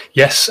 So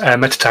yes,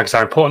 meta tags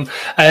are important.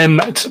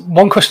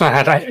 One question I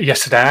had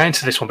yesterday, I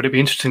answered this one, but it'd be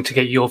interesting to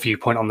get your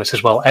viewpoint on this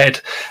as well.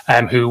 Ed,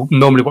 who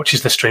normally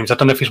watches the streams, I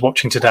don't know if he's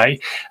watching today,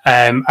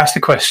 asked the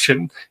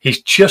question.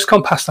 He's just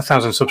gone past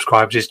 1,000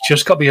 subscribers. He's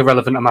just got the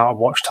irrelevant amount of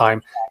watch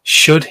time.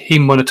 Should he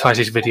monetize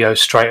his videos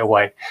straight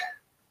away?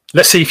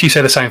 Let's see if you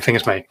say the same thing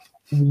as me.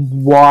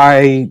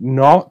 Why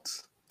not?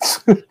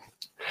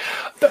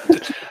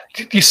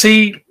 You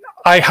see,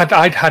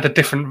 I'd had a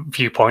different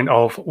viewpoint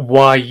of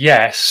why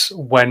yes,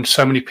 when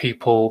so many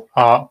people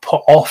are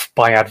put off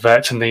by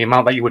adverts and the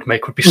amount that you would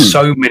make would be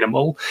so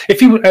minimal.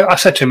 I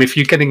said to him, if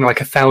you're getting like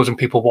 1,000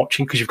 people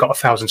watching because you've got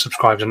 1,000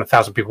 subscribers and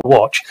 1,000 people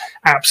watch,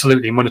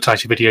 absolutely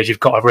monetize your videos.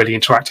 You've got a really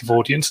interactive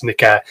audience and they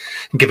care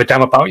and give a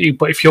damn about you.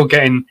 But if you're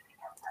getting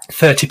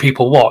 30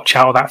 people watch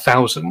out of that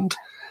 1,000,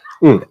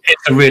 isn't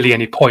really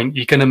any point.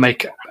 You're going to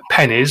make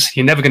pennies.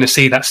 You're never going to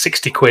see that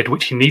 60 quid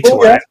which you need to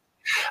earn.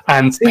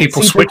 And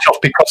people switch off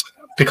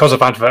because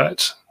of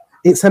adverts.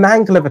 It's an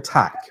angle of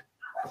attack.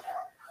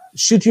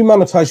 Should you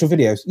monetize your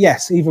videos?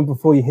 Yes, even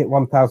before you hit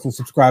 1,000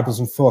 subscribers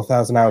and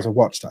 4,000 hours of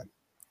watch time.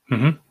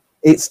 Mm-hmm.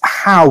 It's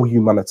how you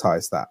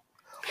monetize that.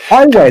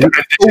 I went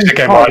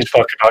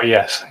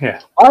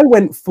I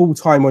went full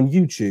time on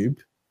YouTube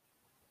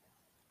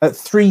at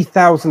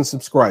 3,000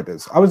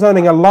 subscribers. I was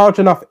earning a large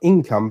enough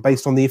income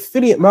based on the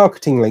affiliate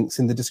marketing links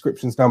in the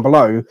descriptions down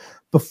below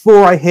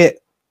before I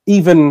hit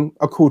even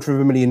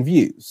 250,000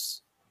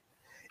 views.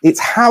 It's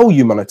how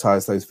you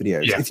monetize those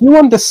videos. Yeah. If you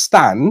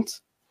understand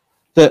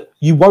that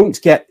you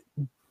won't get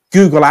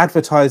Google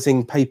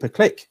advertising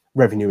pay-per-click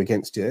revenue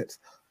against it,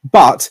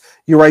 but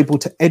you're able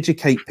to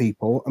educate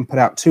people and put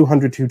out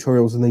 200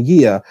 tutorials in a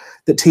year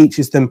that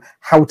teaches them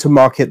how to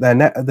market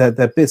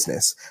their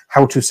business,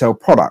 how to sell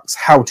products,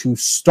 how to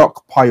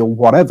stockpile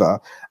whatever,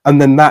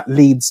 and then that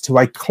leads to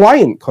a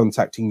client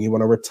contacting you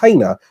on a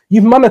retainer,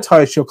 you've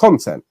monetized your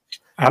content.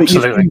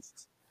 Absolutely.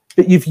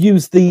 But you've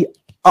used the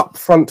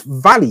upfront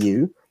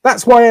value.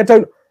 That's why I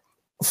don't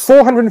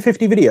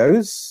 450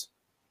 videos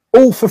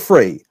all for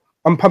free.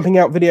 I'm pumping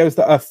out videos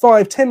that are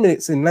 5-10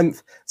 minutes in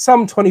length,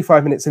 some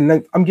 25 minutes in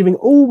length. I'm giving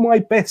all my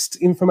best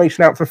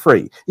information out for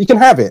free. You can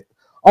have it.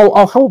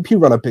 I'll help you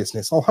run a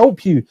business. I'll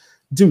help you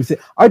do things.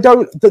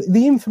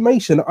 The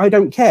information, I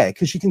don't care,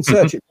 because you can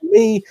search it for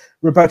me,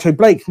 Roberto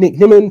Blake, Nick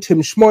Nimmin,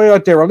 Tim Schmoyer,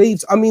 Daryl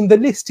Eves. I mean, the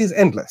list is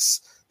endless.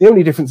 The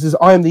only difference is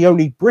I am the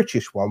only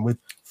British one with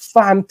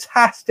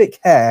fantastic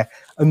hair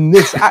and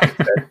this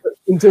accent that's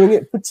been doing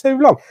it for too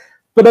long.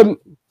 But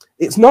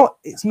it's not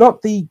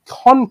the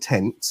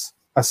content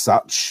as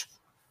such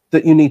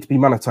that you need to be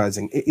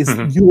monetizing. It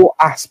is your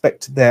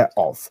aspect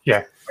thereof.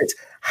 Yeah. It's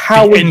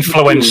how the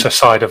influencer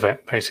side of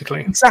it,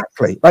 basically.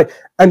 Exactly. Right.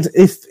 And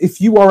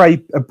if you are a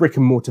brick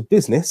and mortar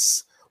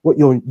business, what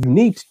you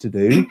need to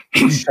do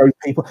is show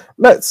people.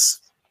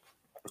 Let's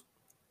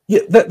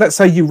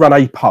say you run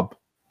a pub.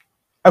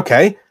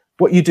 Okay.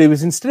 What you do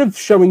is, instead of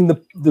showing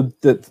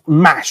the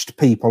mashed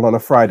people on a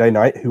Friday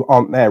night who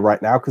aren't there right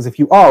now, because if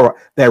you are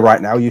there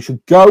right now, you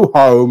should go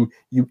home,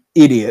 you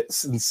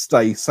idiots, and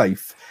stay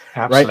safe.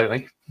 Absolutely.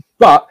 Right?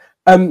 But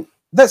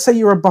let's say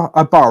you're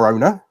a bar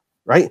owner,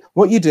 right?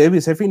 What you do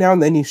is every now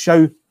and then you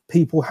show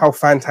people how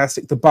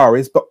fantastic the bar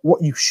is, but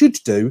what you should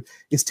do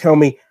is tell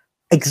me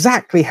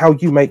exactly how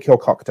you make your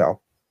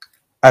cocktail.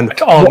 And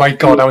oh my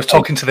God, I was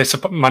talking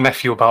to my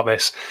nephew about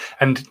this,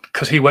 and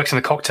because he works in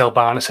a cocktail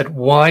bar, and I said,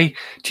 why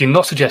do you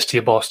not suggest to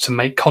your boss to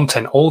make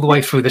content all the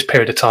way through this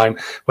period of time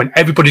when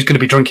everybody's going to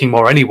be drinking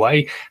more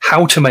anyway,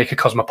 how to make a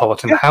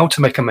cosmopolitan, how to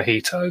make a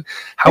mojito,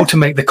 how to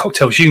make the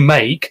cocktails you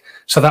make,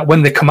 so that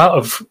when they come out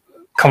of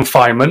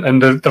confinement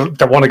and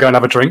they want to go and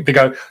have a drink, they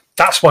go,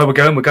 that's why we're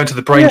going to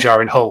the Brain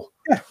Jar in Hull.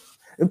 Yeah,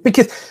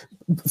 because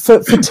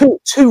for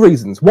two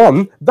reasons.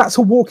 One, that's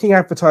a walking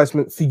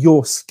advertisement for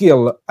your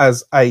skill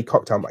as a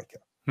cocktail maker,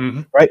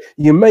 right?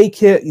 You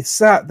make it, you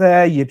sat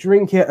there, you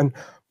drink it, and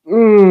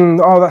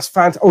oh, that's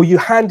fantastic. Or you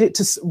hand it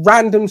to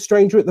random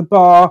stranger at the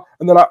bar,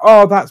 and they're like,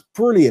 oh, that's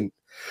brilliant.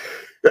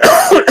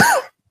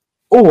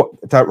 Or,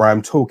 don't worry,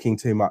 I'm talking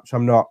too much.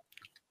 I'm not.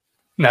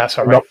 No, that's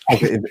all right.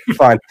 It's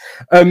fine.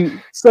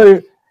 So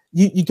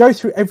you go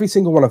through every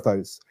single one of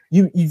those.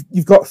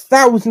 You've got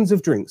thousands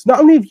of drinks.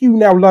 Not only have you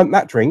now learnt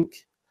that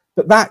drink,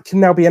 but that can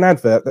now be an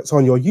advert that's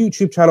on your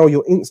YouTube channel,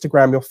 your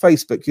Instagram, your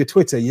Facebook, your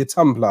Twitter, your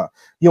Tumblr,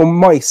 your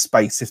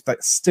MySpace, if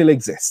that still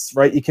exists,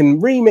 right? You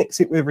can remix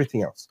it with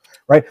everything else,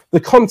 right? The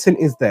content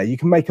is there. You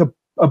can make a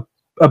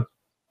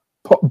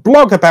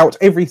blog about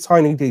every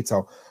tiny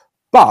detail.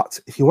 But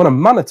if you want to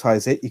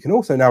monetize it, you can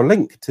also now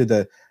link to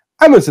the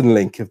Amazon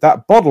link of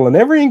that bottle and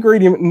every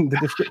ingredient in the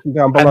description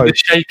down below. And the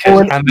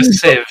shakers and the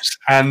sieves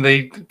and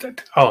the...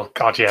 Oh,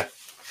 God, yeah.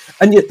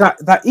 And yet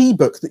that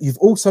ebook that you've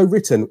also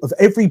written of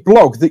every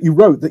blog that you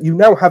wrote, that you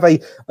now have a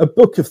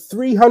book of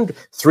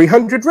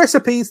 300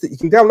 recipes that you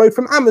can download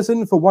from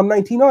Amazon for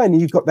 $1.99,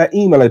 and you've got their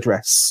email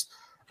address.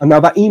 And now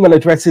that email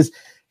address is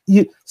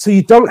so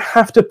you don't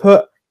have to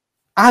put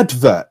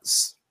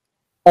adverts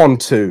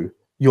onto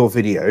your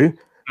video,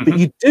 but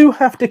you do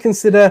have to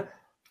consider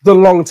the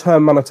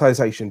long-term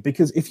monetization,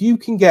 because if you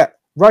can get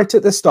right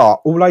at the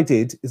start, all I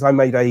did is I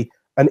made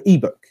an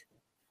ebook.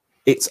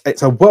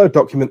 It's a Word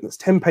document that's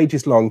 10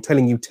 pages long,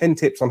 telling you 10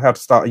 tips on how to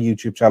start a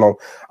YouTube channel.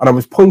 And I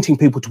was pointing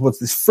people towards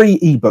this free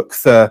ebook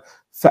for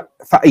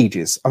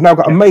ages. I've now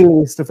got a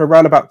mailing list of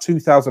around about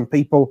 2,000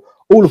 people,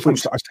 all of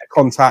which I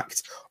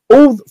contact,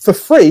 all for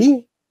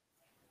free,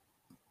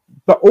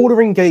 but all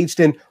are engaged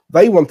in,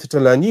 they wanted to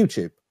learn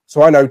YouTube.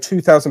 So I know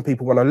 2,000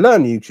 people want to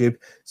learn YouTube.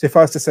 So if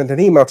I was to send an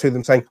email to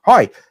them saying,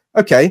 hi,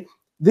 okay,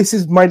 this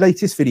is my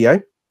latest video,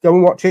 go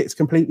and watch it, it's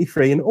completely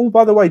free. And oh,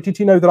 by the way, did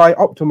you know that I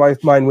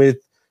optimized mine with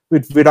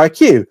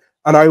vidIQ,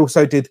 and I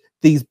also did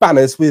these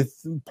banners with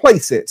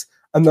Placeit,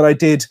 and then I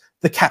did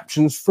the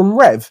captions from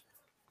Rev,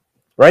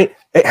 right?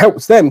 It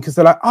helps them because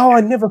they're like, oh,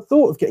 I never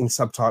thought of getting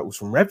subtitles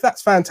from Rev.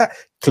 That's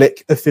fantastic.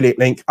 Click affiliate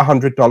link,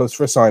 $100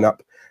 for a sign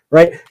up,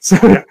 right?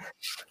 So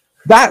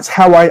that's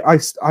how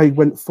I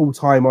went full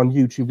time on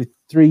YouTube with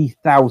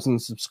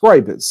 3,000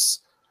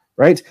 subscribers,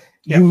 right?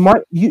 Yeah.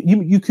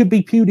 You could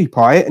be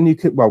PewDiePie, and you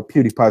could, well,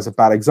 PewDiePie is a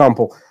bad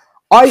example.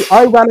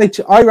 I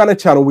ran a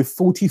channel with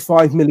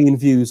 45 million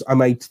views. I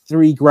made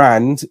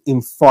 $3,000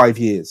 in 5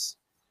 years.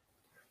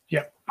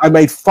 Yeah, I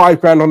made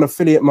 $5,000 on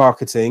affiliate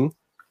marketing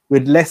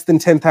with less than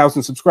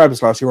 10,000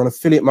 subscribers last year on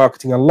affiliate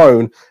marketing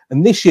alone.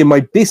 And this year,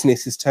 my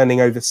business is turning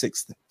over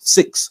six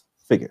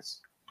figures.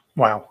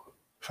 Wow,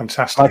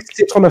 fantastic! I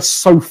sit on a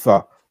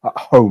sofa at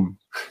home.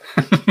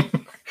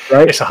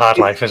 Right? It's a hard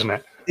life, isn't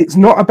it? It's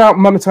not about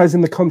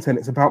monetizing the content.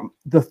 It's about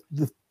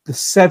the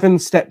 7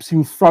 steps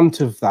in front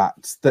of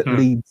that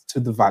leads to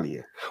the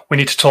value. We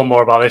need to talk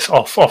more about this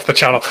off the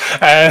channel.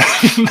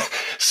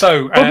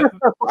 So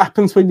that's what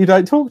happens when you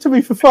don't talk to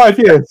me for 5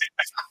 years.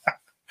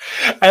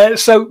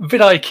 So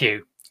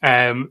vidIQ,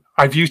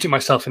 I've used it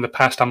myself in the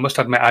past. I must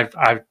admit,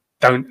 I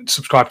don't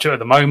subscribe to it at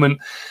the moment.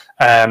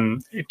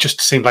 It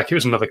just seemed like it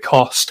was another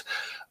cost.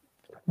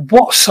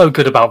 What's so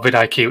good about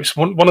vidIQ? It's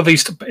one of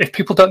these. If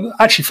people don't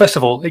actually, first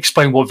of all,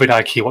 explain what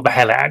vidIQ, what the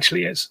hell it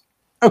actually is.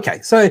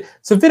 Okay, so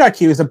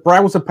vidIQ is a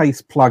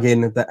browser-based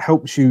plugin that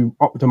helps you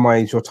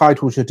optimize your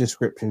titles, your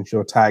descriptions,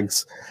 your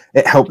tags.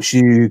 It helps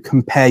you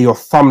compare your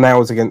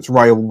thumbnails against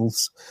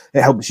Rails.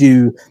 It helps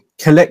you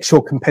collect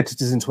your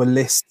competitors into a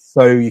list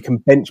so you can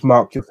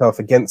benchmark yourself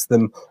against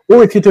them.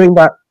 Or if you're doing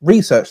that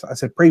research that I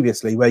said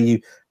previously, where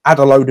you watch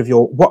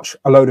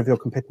a load of your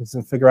competitors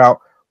and figure out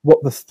what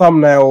the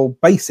thumbnail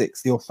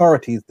basics, the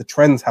authorities, the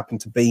trends happen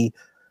to be.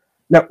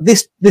 Now,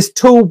 this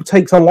tool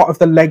takes a lot of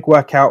the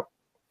legwork out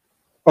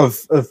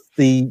of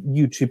the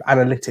YouTube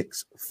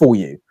analytics for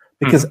you,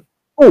 because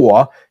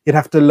or you'd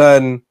have to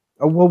learn,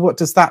 oh, well, what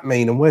does that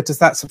mean, and where does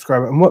that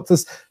subscribe, and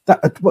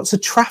what's a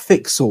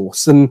traffic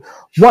source, and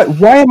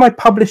why am I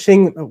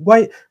publishing,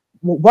 why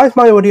is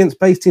my audience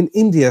based in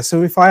India,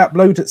 so if I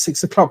upload at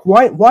 6 o'clock,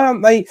 why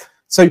aren't they?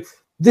 So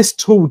this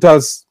tool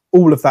does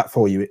all of that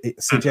for you.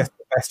 It suggests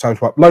the best time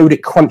to upload.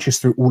 It crunches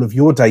through all of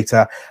your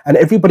data and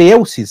everybody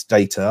else's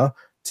data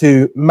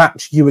to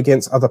match you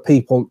against other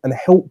people and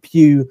help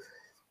you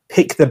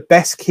pick the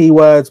best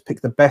keywords,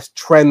 pick the best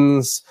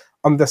trends,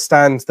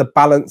 understand the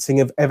balancing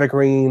of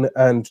evergreen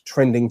and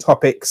trending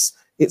topics.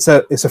 It's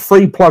a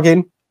free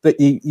plugin that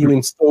you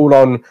install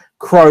on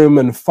Chrome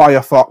and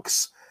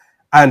Firefox.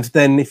 And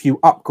then if you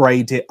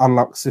upgrade, it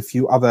unlocks a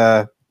few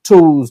other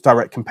tools,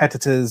 direct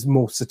competitors,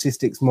 more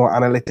statistics, more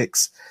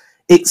analytics.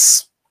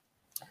 It's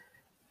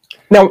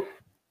not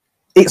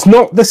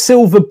the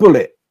silver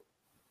bullet.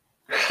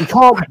 You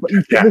can't,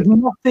 there's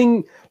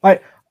nothing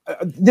like,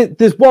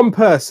 there's one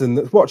person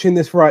that's watching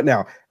this right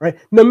now, right?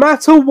 No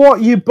matter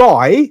what you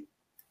buy,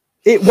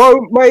 it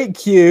won't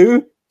make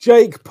you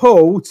Jake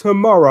Paul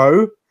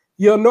tomorrow.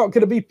 You're not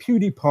going to be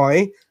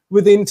PewDiePie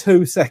within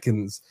 2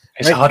 seconds.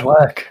 It's hard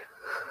work.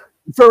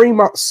 Very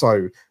much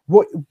so.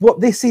 What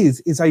this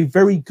is a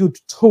very good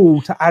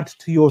tool to add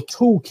to your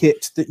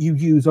toolkit that you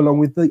use along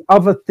with the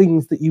other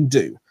things that you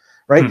do,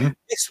 right?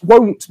 This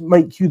won't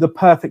make you the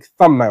perfect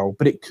thumbnail,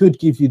 but it could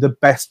give you the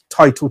best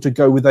title to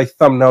go with a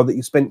thumbnail that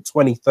you spent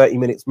 20-30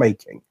 minutes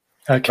making.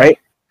 Okay. Right?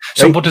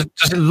 So what does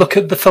it look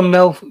at the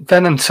thumbnail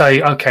then and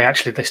say, okay,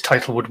 actually this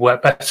title would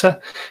work better?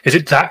 Is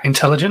it that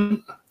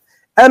intelligent?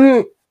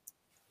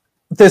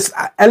 There's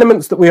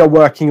elements that we are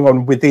working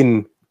on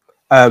within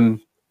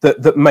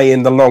that may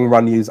in the long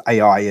run use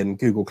AI and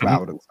Google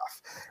Cloud and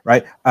stuff,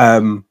 right?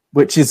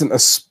 Which isn't a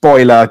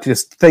spoiler,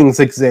 just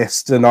things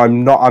exist and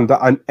I'm not under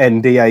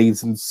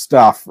NDAs and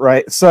stuff,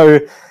 right?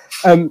 So,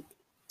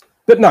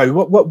 but no,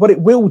 what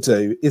it will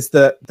do is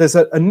that there's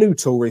a new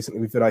tool recently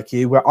with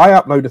vidIQ where I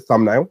upload a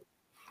thumbnail.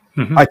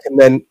 I can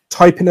then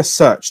type in a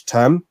search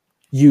term,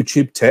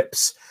 YouTube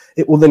tips.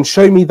 it will then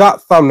show me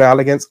that thumbnail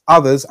against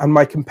others and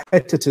my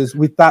competitors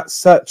with that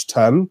search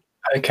term.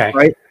 Okay.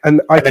 Right.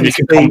 And then you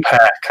can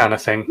compare, kind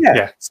of thing.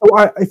 Yeah. So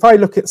if I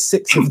look at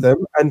 6 of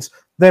them and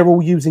they're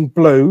all using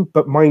blue,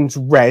 but mine's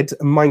red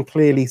and mine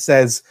clearly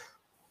says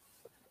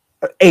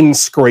end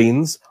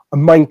screens,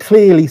 and mine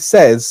clearly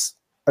says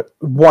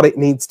what it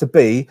needs to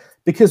be,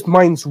 because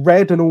mine's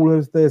red and all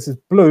of theirs is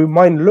blue,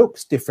 mine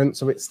looks different,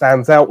 so it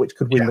stands out, which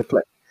could win the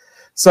click.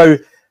 So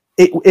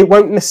it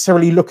won't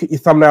necessarily look at your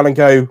thumbnail and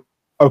go,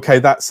 okay,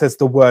 that says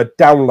the word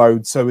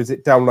download, so is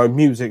it download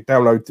music,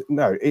 download?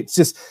 No, it's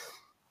just,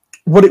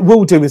 what it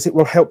will do is it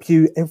will help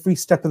you every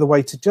step of the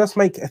way to just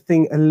make a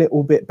thing a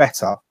little bit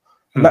better.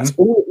 And that's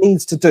all it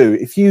needs to do.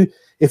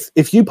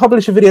 If you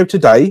publish a video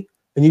today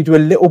and you do a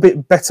little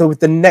bit better with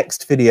the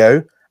next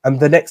video and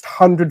the next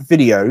 100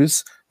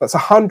 videos, that's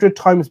 100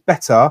 times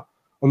better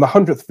on the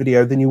 100th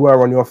video than you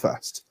were on your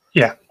first.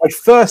 Yeah. My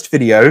first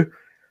video,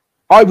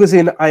 I was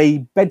in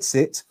a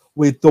bedsit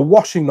with the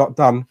washing not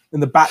done in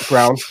the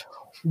background,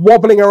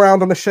 wobbling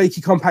around on a shaky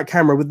compact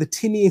camera with the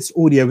tinniest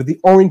audio, with the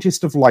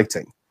orangest of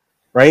lighting,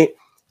 right?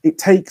 It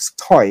takes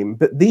time,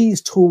 but these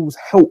tools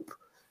help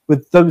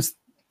with those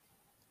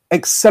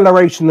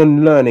acceleration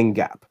and learning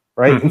gap,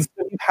 right?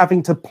 Instead of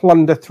having to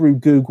plunder through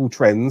Google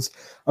Trends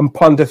and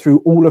plunder through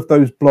all of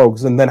those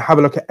blogs and then have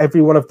a look at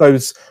every one of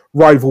those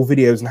rival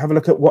videos and have a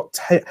look at what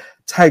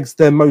tags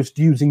they're most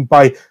using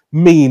by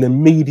mean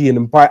and median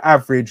and by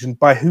average and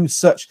by who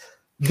search.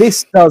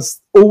 This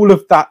does all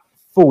of that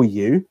for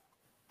you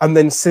and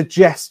then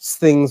suggests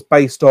things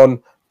based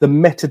on the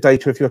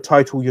metadata of your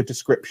title, your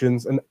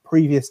descriptions, and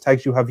previous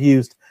tags you have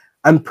used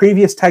and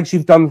previous tags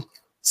you've done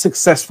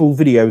successful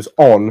videos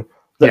on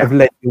that have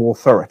led you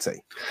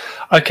authority.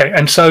 Okay,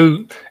 and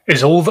so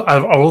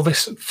are all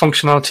this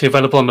functionality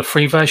available on the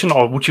free version,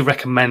 or would you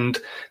recommend,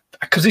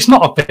 because it's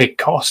not a big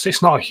cost,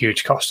 it's not a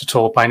huge cost at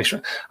all by any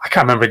stretch. I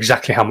can't remember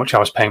exactly how much I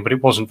was paying, but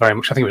it wasn't very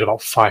much. I think it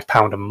was about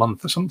 £5 a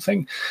month or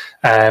something.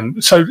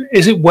 So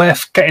is it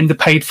worth getting the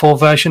paid for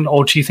version,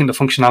 or do you think the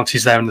functionality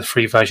is there in the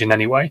free version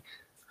anyway?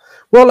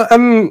 Well,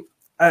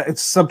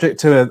 it's subject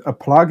to a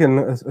plug, and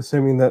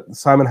assuming that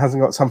Simon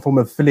hasn't got some form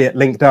of affiliate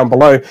link down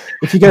below,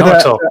 if you go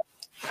to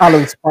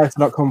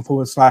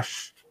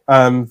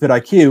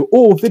alanspicer.com/vidIQ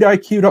or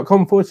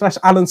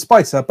vidIQ.com/Alan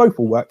both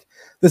will work,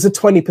 there's a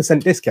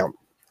 20% discount.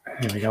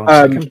 Here we go.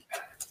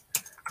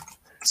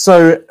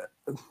 So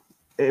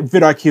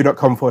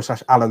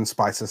vidIQ.com/Alan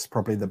is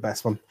probably the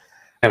best one.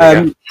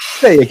 There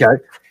you go.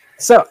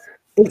 So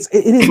it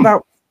is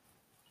about,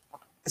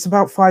 it's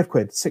about £5,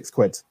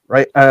 £6,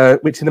 right?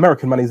 Which in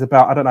American money is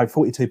about, I don't know,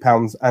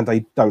 £42 and a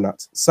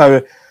donut. So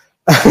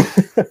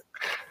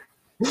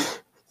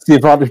it's the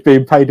advantage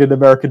being paid in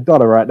American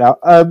dollar right now.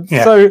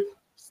 So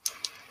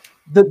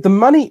the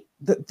money,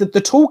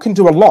 the tool can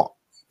do a lot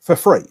for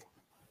free,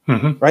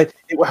 right?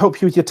 It will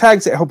help you with your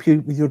tags. It will help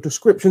you with your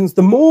descriptions.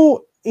 The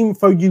more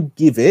info you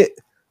give it,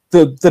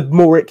 the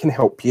more it can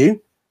help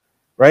you,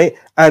 right?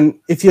 And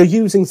if you're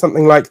using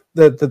something like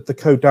the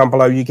code down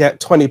below, you get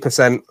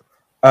 20%.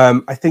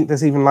 I think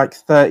there's even like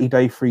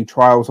 30-day free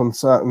trials on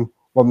certain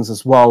ones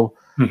as well.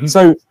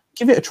 So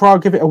give it a try,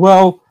 give it a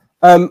whirl.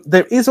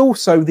 There is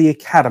also the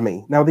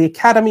Academy. Now, the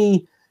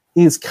Academy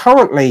is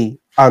currently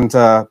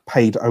under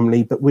paid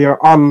only, but we are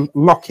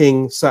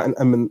unlocking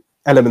certain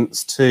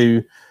elements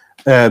to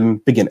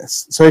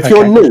beginners. So if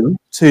you're new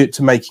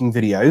to making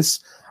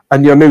videos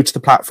and you're new to the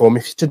platform,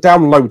 if you to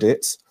download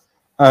it,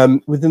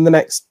 within the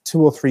next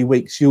 2 or 3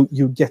 weeks, you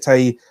get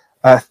a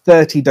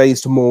 30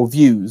 days to more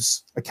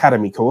views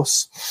Academy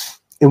course,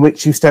 in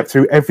which you step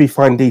through every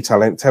fine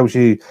detail, and it tells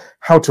you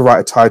how to write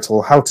a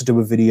title, how to do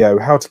a video,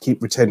 how to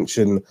keep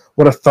retention,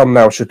 what a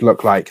thumbnail should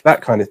look like,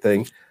 that kind of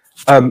thing.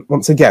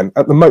 Once again,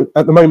 at the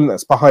moment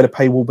that's behind a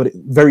paywall, but it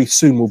very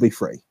soon will be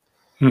free.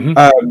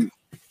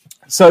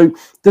 So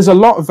there's a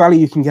lot of value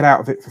you can get out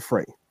of it for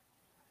free.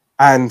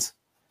 And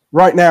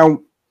right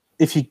now,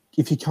 if you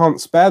can't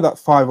spare that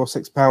 £5 or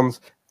 £6,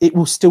 it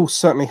will still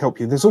certainly help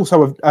you. There's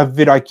also a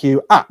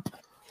vidIQ app,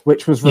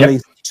 which was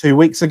released 2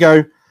 weeks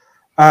ago,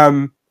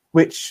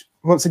 which,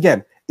 once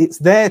again, it's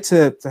there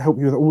to help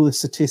you with all the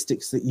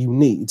statistics that you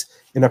need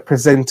in a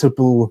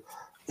presentable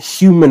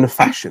human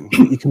fashion.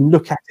 You can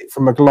look at it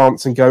from a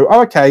glance and go,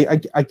 oh, okay,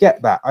 I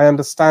get that. I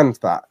understand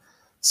that.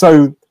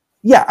 So,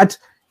 yeah,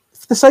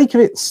 for the sake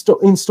of it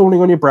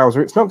installing on your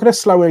browser, it's not going to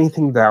slow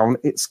anything down.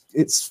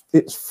 It's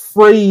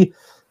free.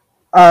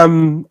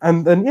 And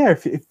then, yeah,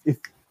 if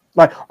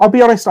like, I'll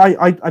be honest,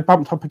 I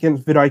bumped up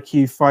against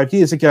vidIQ 5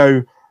 years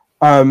ago,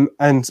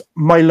 and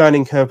my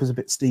learning curve was a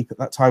bit steep at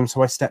that time,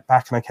 so I stepped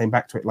back and I came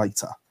back to it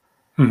later.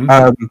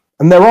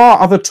 And there are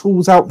other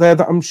tools out there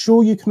that I'm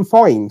sure you can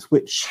find,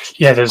 which...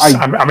 Yeah, there's,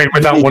 I mean,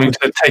 without wanting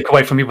to take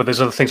away from you, but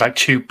there's other things like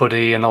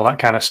TubeBuddy and all that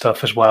kind of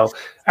stuff as well.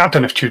 I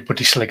don't know if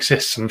TubeBuddy still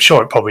exists. I'm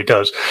sure it probably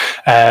does,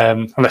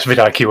 unless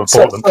vidIQ have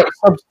bought them.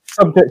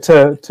 Subject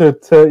to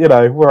you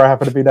know, where I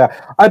happen to be now.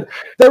 And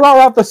there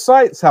are other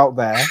sites out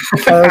there.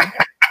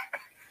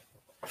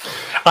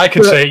 I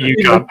can say you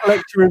can't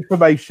collect your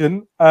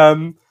information,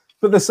 for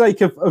the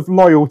sake of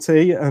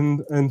loyalty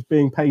and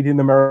being paid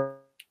in America.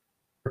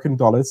 American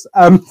dollars.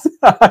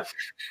 But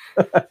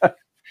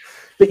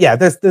yeah,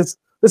 there's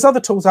other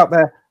tools out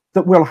there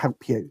that will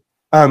help you.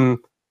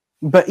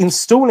 But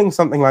installing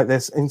something like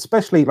this, and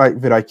especially like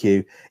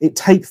vidIQ, it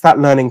takes that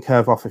learning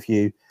curve off of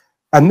you.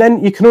 And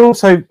then you can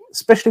also,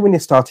 especially when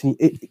you're starting,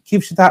 it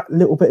gives you that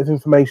little bit of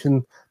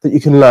information that you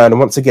can learn. And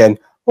once again,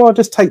 well, I'll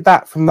just take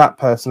that from that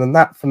person and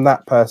that from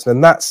that person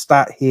and that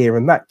stat here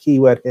and that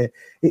keyword here.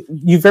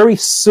 You very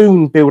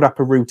soon build up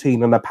a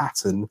routine and a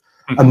pattern,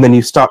 and then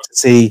you start to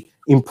see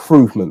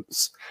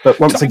improvements. But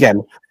once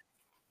again,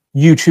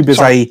 YouTube is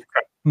a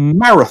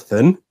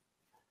marathon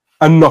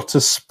and not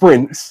a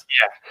sprint.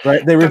 Yeah.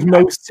 Right? There is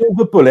no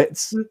silver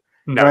bullets.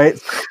 No.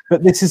 Right?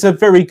 But this is a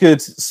very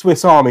good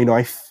Swiss Army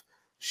knife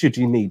should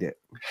you need it.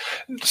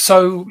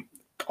 So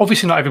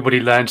obviously not everybody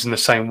learns in the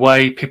same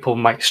way. People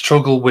might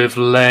struggle with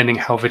learning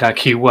how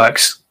vidIQ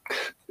works.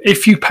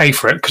 If you pay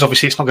for it, because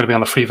obviously it's not going to be on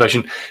the free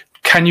version,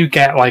 can you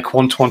get like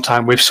one-to-one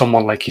time with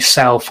someone like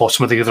yourself or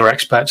some of the other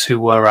experts who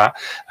were at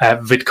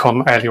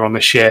VidCon earlier on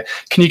this year?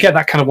 Can you get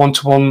that kind of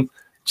one-to-one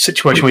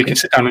situation where you can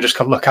sit down and just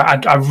go, look,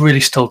 I really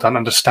still don't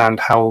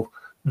understand how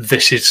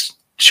this is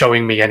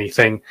showing me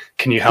anything.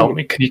 Can you help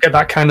me? Can you get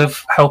that kind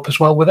of help as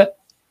well with it?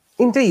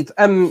 Indeed.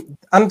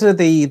 Under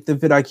the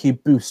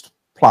vidIQ Boost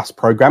Plus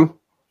program,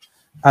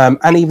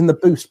 and even the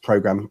Boost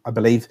program, I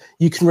believe,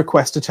 you can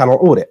request a channel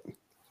audit.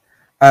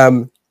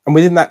 And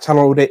within that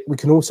channel audit, we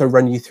can also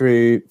run you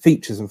through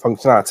features and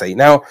functionality.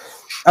 Now,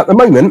 at the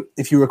moment,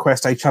 if you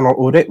request a channel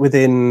audit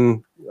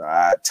within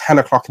 10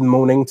 o'clock in the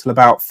morning till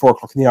about 4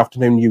 o'clock in the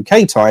afternoon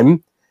UK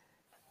time,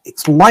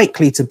 it's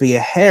likely to be a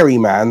hairy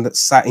man that's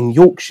sat in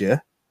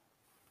Yorkshire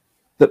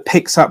that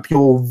picks up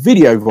your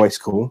video voice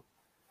call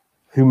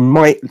who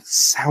might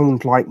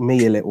sound like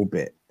me a little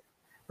bit,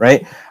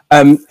 right?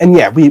 And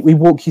yeah, we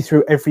walk you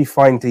through every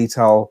fine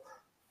detail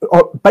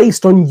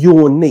based on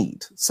your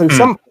need. So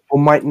some people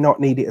might not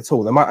need it at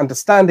all. They might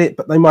understand it,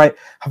 but they might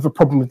have a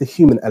problem with the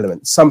human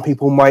element. Some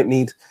people might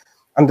need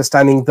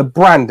understanding the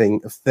branding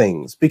of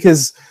things,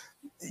 because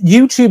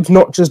YouTube's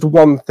not just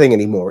one thing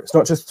anymore. It's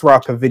not just throw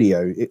up a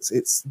video.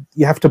 It's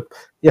you have to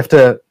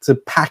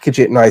package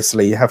it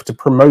nicely. You have to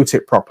promote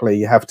it properly.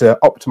 You have to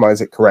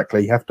optimize it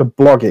correctly. You have to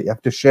blog it. You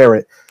have to share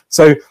it.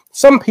 So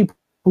some people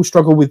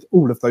struggle with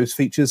all of those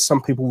features.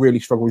 Some people really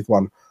struggle with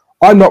one.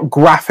 I'm not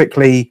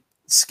graphically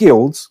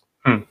skilled,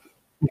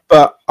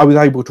 but I was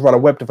able to run a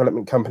web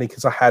development company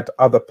because I had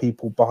other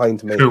people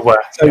behind me.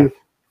 So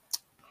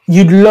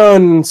you'd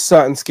learn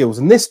certain skills,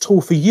 and this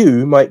tool for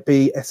you might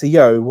be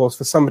SEO, whilst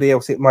for somebody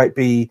else it might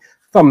be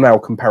thumbnail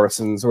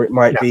comparisons, or it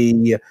might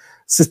be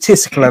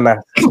statistical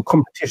analysis or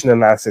competition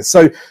analysis.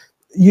 So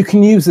you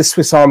can use the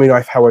Swiss Army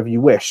knife however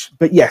you wish.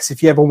 But yes,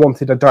 if you ever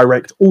wanted a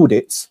direct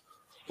audit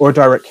or a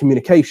direct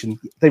communication,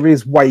 there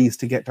is ways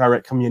to get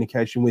direct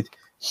communication with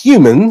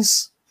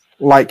humans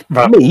like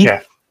me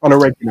on a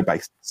regular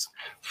basis.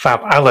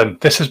 Fab. Alan,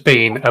 this has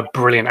been a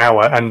brilliant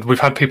hour, and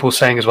we've had people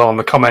saying as well in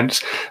the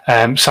comments,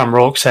 Sam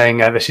Rourke saying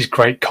this is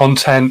great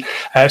content.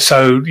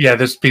 So yeah,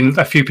 there's been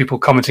a few people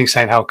commenting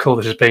saying how cool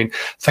this has been.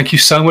 Thank you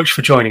so much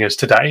for joining us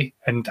today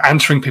and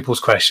answering people's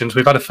questions.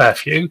 We've had a fair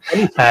few.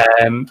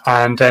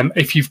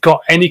 If you've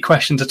got any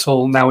questions at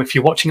all now, if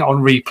you're watching it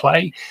on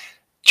replay,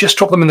 just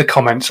drop them in the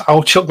comments.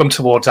 I'll chuck them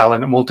towards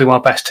Alan, and we'll do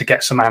our best to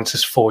get some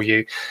answers for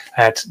you.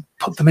 To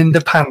put them in the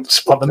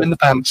pants. Put them in the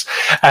pants.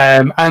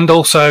 And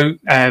also,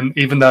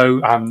 even though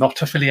I'm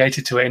not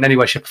affiliated to it in any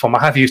way, shape, or form,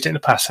 I have used it in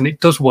the past, and it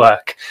does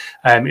work.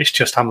 It's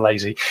just I'm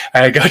lazy.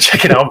 Go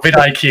check it out.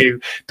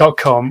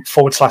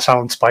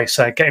 vidiq.com/Alan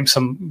Spicer. Get him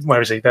some.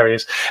 Where is he? There he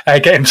is.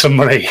 Get him some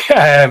money,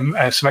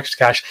 some extra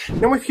cash.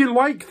 Now, if you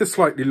like the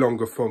slightly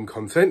longer form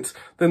content,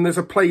 then there's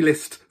a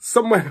playlist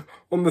somewhere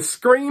on the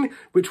screen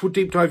which will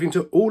deep dive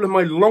into all of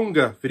my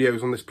longer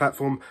videos on this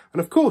platform.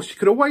 And of course, you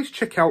could always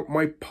check out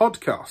my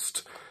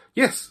podcast.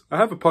 Yes, I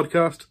have a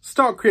podcast,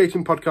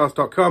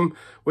 startcreatingpodcast.com,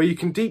 where you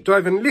can deep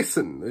dive and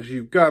listen as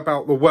you go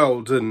about the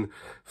world and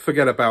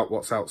forget about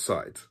what's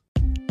outside.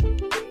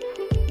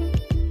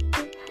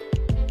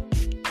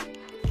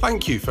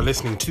 Thank you for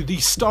listening to the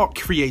Start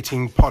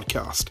Creating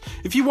podcast.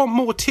 If you want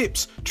more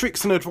tips,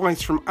 tricks and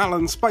advice from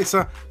Alan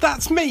Spicer,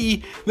 that's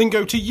me, then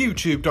go to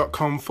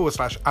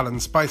youtube.com/Alan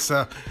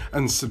Spicer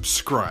and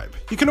subscribe.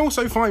 You can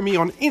also find me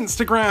on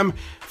Instagram,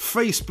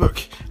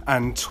 Facebook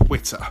and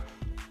Twitter.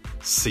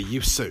 See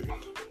you soon.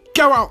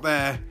 Go out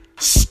there,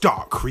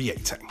 start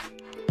creating.